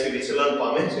વિચલિત થાય છે વિચલન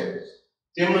પામે છે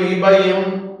તેમનો E/m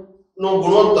નો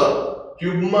ગુણોત્તર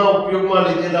ટ્યુબમાં ઉપયોગમાં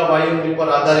લીધેલા વાયુની પર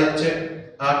આધારિત છે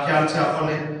આ ખ્યાલ છે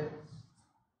આપણને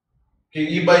કે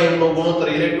E/m નો ગુણોત્તર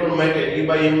ઇલેક્ટ્રોન માટે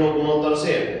E/m નો ગુણોત્તર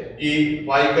છે એ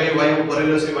કઈ વાયુ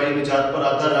ભરેલો છે વાયુની જાત પર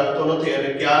આધાર રાખતો નથી અને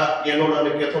કયા એનોડ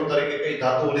અને કેથોડ તરીકે કઈ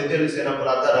ધાતુ લીધેલી છે એના પર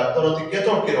આધાર રાખતો નથી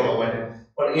કેથોડ કિરણો માટે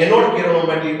પણ એનોડ કિરણો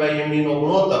માટે E/mE નો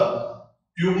ગુણોત્તર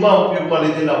ટ્યુબમાં ઉપયોગમાં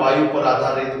લીધેલા વાયુ પર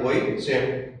આધારિત હોય છે.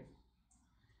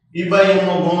 E/m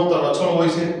નો ગુણોત્તર અચળ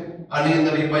હોય છે. આની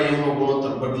અંદર E/m નો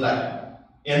ગુણોત્તર બદલાય.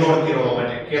 એનોડ કિરણો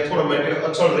માટે કેથોડ માટે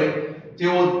અચળ રહે.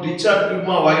 તેઓ ડિસ્ચાર્જ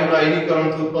ટ્યુબમાં વાયુના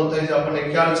આયનીકરણથી ઉત્પન્ન થાય છે. આપણને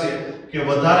ખ્યાલ છે કે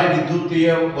વધારે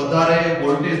વિદ્યુતીય વધારે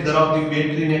વોલ્ટેજ ધરાવતી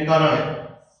બેટરીને કારણે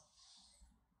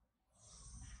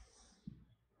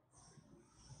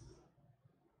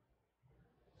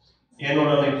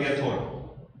એનોડ અને કેથોડ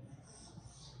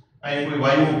અહીં કોઈ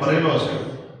વાયુ ભરેલો છે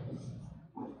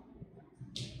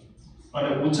અને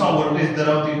ઊંચા વોલ્ટેજ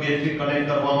ધરાવતી બેટરી કનેક્ટ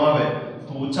કરવામાં આવે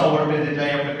તો ઊંચા વોલ્ટેજ એટલે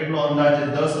અહીં આપણે કેટલો અંદાજે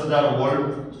 10000 વોલ્ટ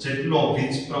જેટલો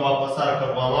વીજ પ્રવાહ પસાર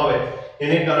કરવામાં આવે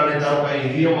એને કારણે ધારો કે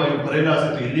હિલિયમ વાયુ ભરેલા છે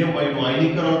તો હિલિયમ વાયુનું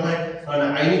આયનીકરણ થાય અને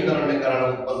આયનીકરણને કારણે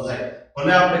ઉત્પન્ન થાય.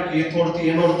 ભલે આપણે કેથોડ થી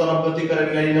એનોડ તરફ ગતિ કરે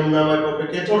એટલે એનું નામ આપ્યું કે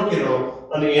કેથોડ કિરણો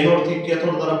અને એનોડ થી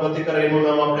કેથોડ તરફ ગતિ કરે એનું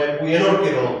નામ આપણે આપ્યું એનોડ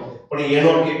કિરણો. પણ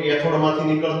એનોડ કે કેથોડમાંથી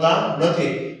નીકળતા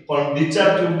નથી પણ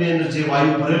ડિસ્ચાર્જ ટ્યુબની અંદર જે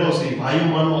વાયુ ભરેલો છે એ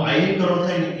વાયુમાંનું આયનીકરણ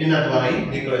થાય ને એના દ્વારા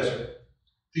નીકળે છે.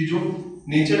 ત્રીજું,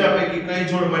 નીચેના પૈકી કઈ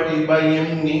જોડ માટે E/m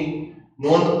ની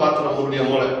નોંધપાત્ર મૂલ્ય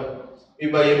મળે?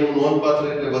 E/m નું નોંધપાત્ર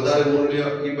એટલે વધારે મૂલ્ય.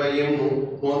 E/m નું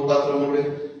નોંધપાત્ર મૂલ્ય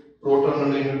પ્રોટોન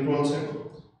અને ન્યુટ્રોન છે,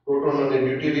 પ્રોટોન અને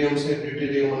ડ્યુટેરિયમ છે,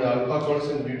 ડ્યુટેરિયમ અને આલ્ફા કણ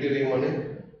છે, ડ્યુટેરિયમ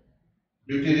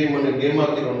અને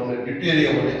ગેમા કિરણો અને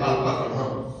ડ્યુટેરિયમ અને આલ્ફા કણ.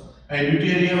 હા, અહીં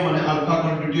ડ્યુટેરિયમ અને આલ્ફા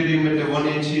કણ ડ્યુટેરિયમ એટલે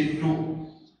 1He2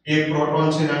 એક પ્રોટોન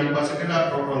છે અને આની પાસે કેટલા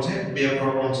પ્રોટોન છે? બે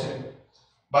પ્રોટોન છે.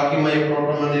 બાકીમાં એક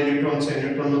પ્રોટોન અને ન્યુટ્રોન છે.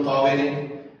 ન્યુટ્રોન નો તો આવે નહીં.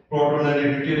 પ્રોટોન અને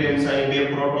ડ્યુટેરિયમ છે, અહીં બે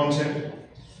પ્રોટોન છે.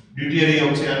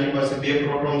 ડ્યુટેરિયમ છે, આની પાસે બે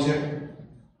પ્રોટોન છે.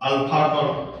 આલ્ફા કણ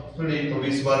થોડી તો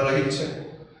 20 વાર રહિત છે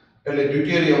એટલે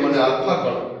ડ્યુટેરિયમ અને આલ્ફા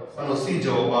કણ આનો સી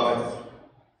જવાબ આવે.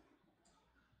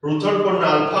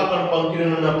 પૃથ્થકણના આલ્ફા કણ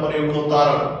પંકિરણના પ્રયોગનું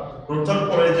તારણ.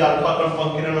 પૃથ્થકણે જે આલ્ફા કણ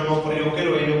પંકિરણનો પ્રયોગ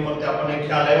કર્યો એની ઉપરથી આપણને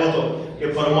ખ્યાલ આવ્યો હતો કે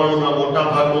પરમાણુના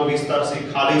મોટા ભાગનો વિસ્તાર છે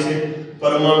ખાલી છે.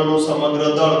 પરમાણુનું સમગ્ર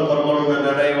દળ પરમાણુના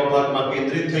નાના એવા ભાગમાં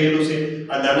કેન્દ્રિત થયેલું છે.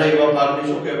 આ નાના એવા ભાગની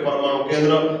શું કે પરમાણુ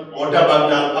કેન્દ્ર મોટા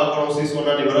ભાગના આલ્ફા કણો છે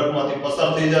સોનાની વરખમાંથી પસાર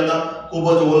થઈ જતા ખૂબ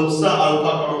જ ઓછા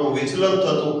આલ્ફા કણોનું વિચલન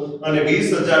થતું અને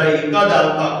 20000 એકાદ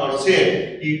આલ્ફા કણ છે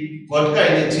એ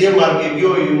ભટકાઈને જે માર્ગે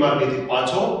ગયો એ માર્ગેથી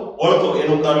પાછો વળતો.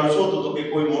 એનું કારણ શું હતું? તો કે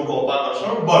કોઈ મોટો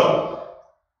અપાકર્ષણ બળ.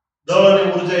 દળ અને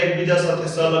ઊર્જા એકબીજા સાથે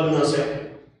સંલગ્ન છે.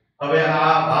 હવે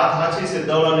આ વાત સાચી છે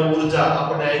દળ અને ઊર્જા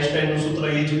આપણે આઈન્સ્ટાઈનનું સૂત્ર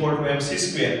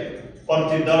E=mc²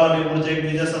 પરથી દળ અને ઊર્જા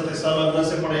એકબીજા સાથે સંલગ્ન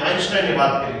છે પણ આઈન્સ્ટાઈને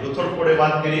વાત કરી રુથર્ફોર્ડે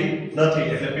વાત કરી નથી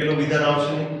એટલે પેલું વિધાન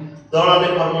આવશે નહીં. દળ અને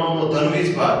પરમાણુનો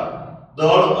ધનવીજભાર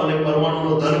દળ અને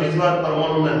પરમાણુનો ધનવીજભાર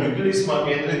પરમાણુના ન્યુક્લિયસમાં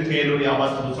કેન્દ્રિત થયેલો આ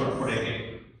વાત રુથર્ફોર્ડે કરી.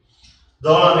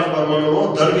 દળ અને પરમાણુનો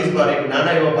ધનવીજભાર એક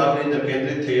નાના એવા ભાગની અંદર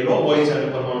કેન્દ્રિત થયેલો હોય છે અને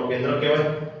પરમાણુ કેન્દ્ર કહેવાય.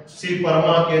 સી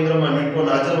પરમાણુ કેન્દ્રમાં ન્યુટ્રોન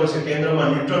હાજર હોય છે. કેન્દ્રમાં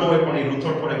ન્યુટ્રોન હોય પણ એ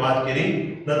રુથર્ફોર્ડે વાત કરી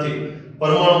નથી.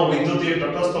 પરમાણુ વિદ્યુતીય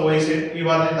તટસ્થ હોય છે એ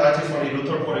વાત સાચી પણ એ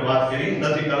રુથર્ફોર્ડે વાત કરી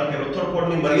નથી કારણ કે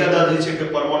રુથર્ફોર્ડની મર્યાદા જે છે કે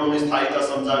પરમાણુની સ્થાયીતા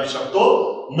સમજાવી શકતો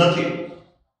નથી.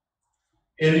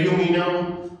 એલ્યુમિનિયમ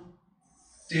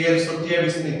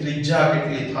 1327 ની ત્રિજ્યા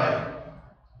કેટલી થાય?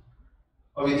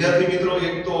 વિદ્યાર્થી મિત્રો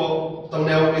એક તો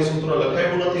તમને આવું કઈ સૂત્ર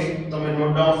લખાયું નથી તમે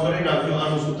નોટ ડાઉન કરી નાખજો.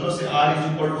 આનું સૂત્ર છે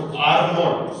R=R0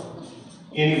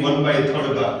 એની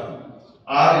 1/3 ઘાત.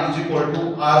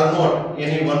 R=R0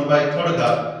 એની 1/3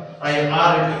 ઘાત. અહીં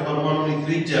R એટલે પરમાણુની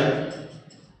ત્રિજ્યા,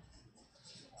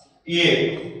 A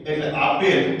એટલે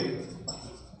આપેલ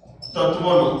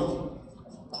તત્વનું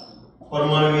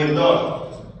પરમાણુય દળ,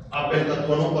 આપેલ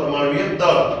તત્વનું પરમાણુય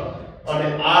દળ અને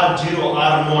R0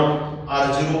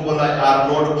 R0 બોલાય,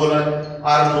 R0 બોલાય.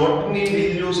 R0 ની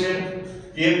વેલ્યુ છે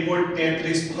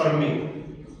 1.33 ફર્મી.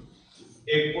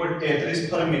 1.33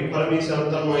 ફર્મી. ફર્મી છે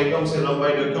અંતરનો એકમ છે,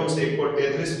 લંબાઈનો એકમ છે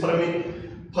 1.33 ફર્મી.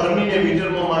 ફર્મીને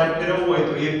મીટરમાં મારે ફેરવવું હોય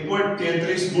તો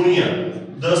 1.33 ગુણ્યા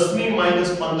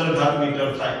 10⁻15 ઘાત મીટર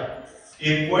થાય.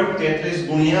 1.33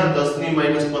 ગુણ્યા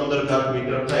 10⁻15 ઘાત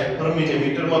મીટર થાય. ફર્મીને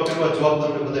મીટરમાં ફેરવવા જવાબ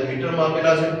તમને બધા મીટરમાં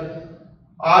આપેલા છે.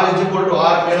 R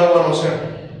મેળવવાનો છે.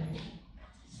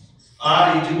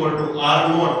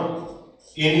 R=R0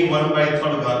 એની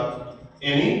 1/3 ઘાત.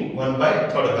 એની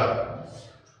 1/3 ઘાત.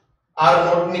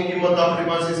 R0 ની કિંમત આપણી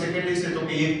પાસે છે કેટલી છે તો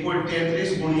કે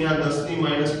 1.33 ગુણ્યા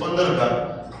 10⁻15 ઘાત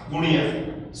ગુણ્યા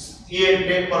A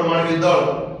એટલે પરમાણુ દળ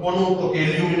કોનું તો કે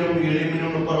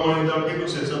એલ્યુમિનિયમનું પરમાણુ દળ કેટલું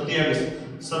છે 27.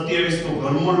 27 નું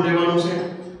ઘનમૂળ લેવાનું છે.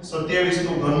 27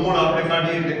 નું ઘનમૂળ આપણે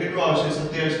કાઢીએ એટલે કેટલું આવશે?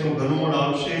 27 નું ઘનમૂળ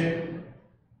આવશે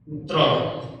 3.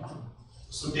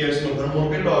 27 નું ઘનમૂળ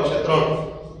કેટલું આવશે? 3.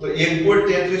 તો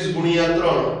 1.33 ગુણ્યા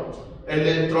 3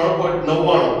 એટલે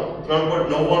 3.99.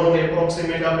 3.99 ને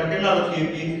એપ્રોક્સિમેટ આપણે કેટલા લખીએ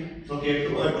કે તો કે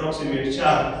એપ્રોક્સિમેટ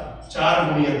 4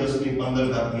 ગુણ્યા 10⁻15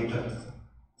 ઘાત મીટર.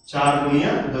 4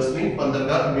 ગુણ્યા 10 ની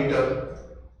 15 મીટર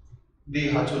ડી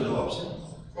સાચો જવાબ છે.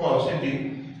 શું આવશે? ડી.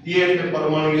 એ એટલે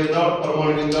પરમાણુય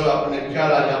દળ આપણને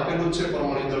ખ્યાલ આજે આપેલું છે.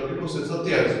 પરમાણુય દળ કેટલું છે?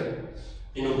 27.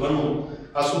 એનું ગણવું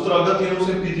આ સૂત્ર અગત્યનું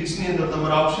છે. ફિઝિક્સ ની અંદર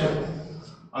તમારે આવશે,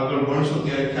 આગળ ભણશો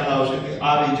ત્યારે ખ્યાલ આવશે કે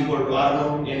r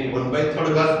r0 any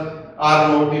 1/3 r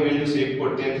not ની વેલ્યુ છે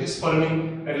 1.33 ફર્મી,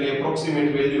 એટલે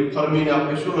એપ્રોક્સિમેટ વેલ્યુ ફર્મી ને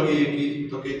આપણે શું લખીએ કે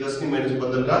તો કે 10 ની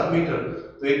 -15 મીટર,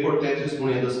 તો 1.33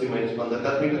 ગુણ્યા 10 ની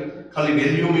 -15 મીટર. ખાલી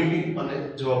વેલ્યુ મૂકી અને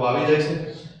જવાબ આવી જાય છે.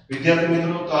 વિદ્યાર્થી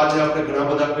મિત્રો, તો આજે આપણે ઘણા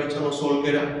બધા ક્વેશ્ચનો સોલ્વ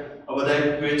કર્યા. આ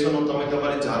બધા ક્વેશ્ચનો તમે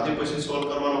તમારી જાતે પછી સોલ્વ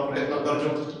કરવાનો પ્રયત્ન કરજો.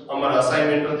 અમારા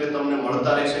અસાઇનમેન્ટ તે તમને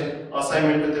મળતા રહેશે.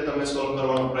 અસાઇનમેન્ટ તે તમે સોલ્વ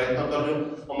કરવાનો પ્રયત્ન કરજો.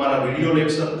 અમારા વિડિયો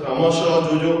લેક્ચર ક્રમશઃ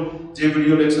જોજો. જે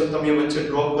વિડિયો લેક્ચર તમે વચ્ચે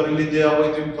ડ્રોપ કરી લીધા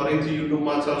હોય તે ફરીથી YouTube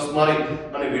માં સર્ચ મારી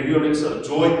અને વિડિયો લેક્ચર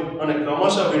જોઈ અને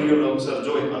ક્રમશઃ વિડિયો લેક્ચર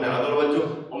જોઈ અને આગળ વધજો.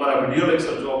 અમારા વિડિયો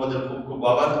લેક્ચર જોવા બદલ ખૂબ ખૂબ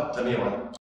આભાર. ધન્યવાદ.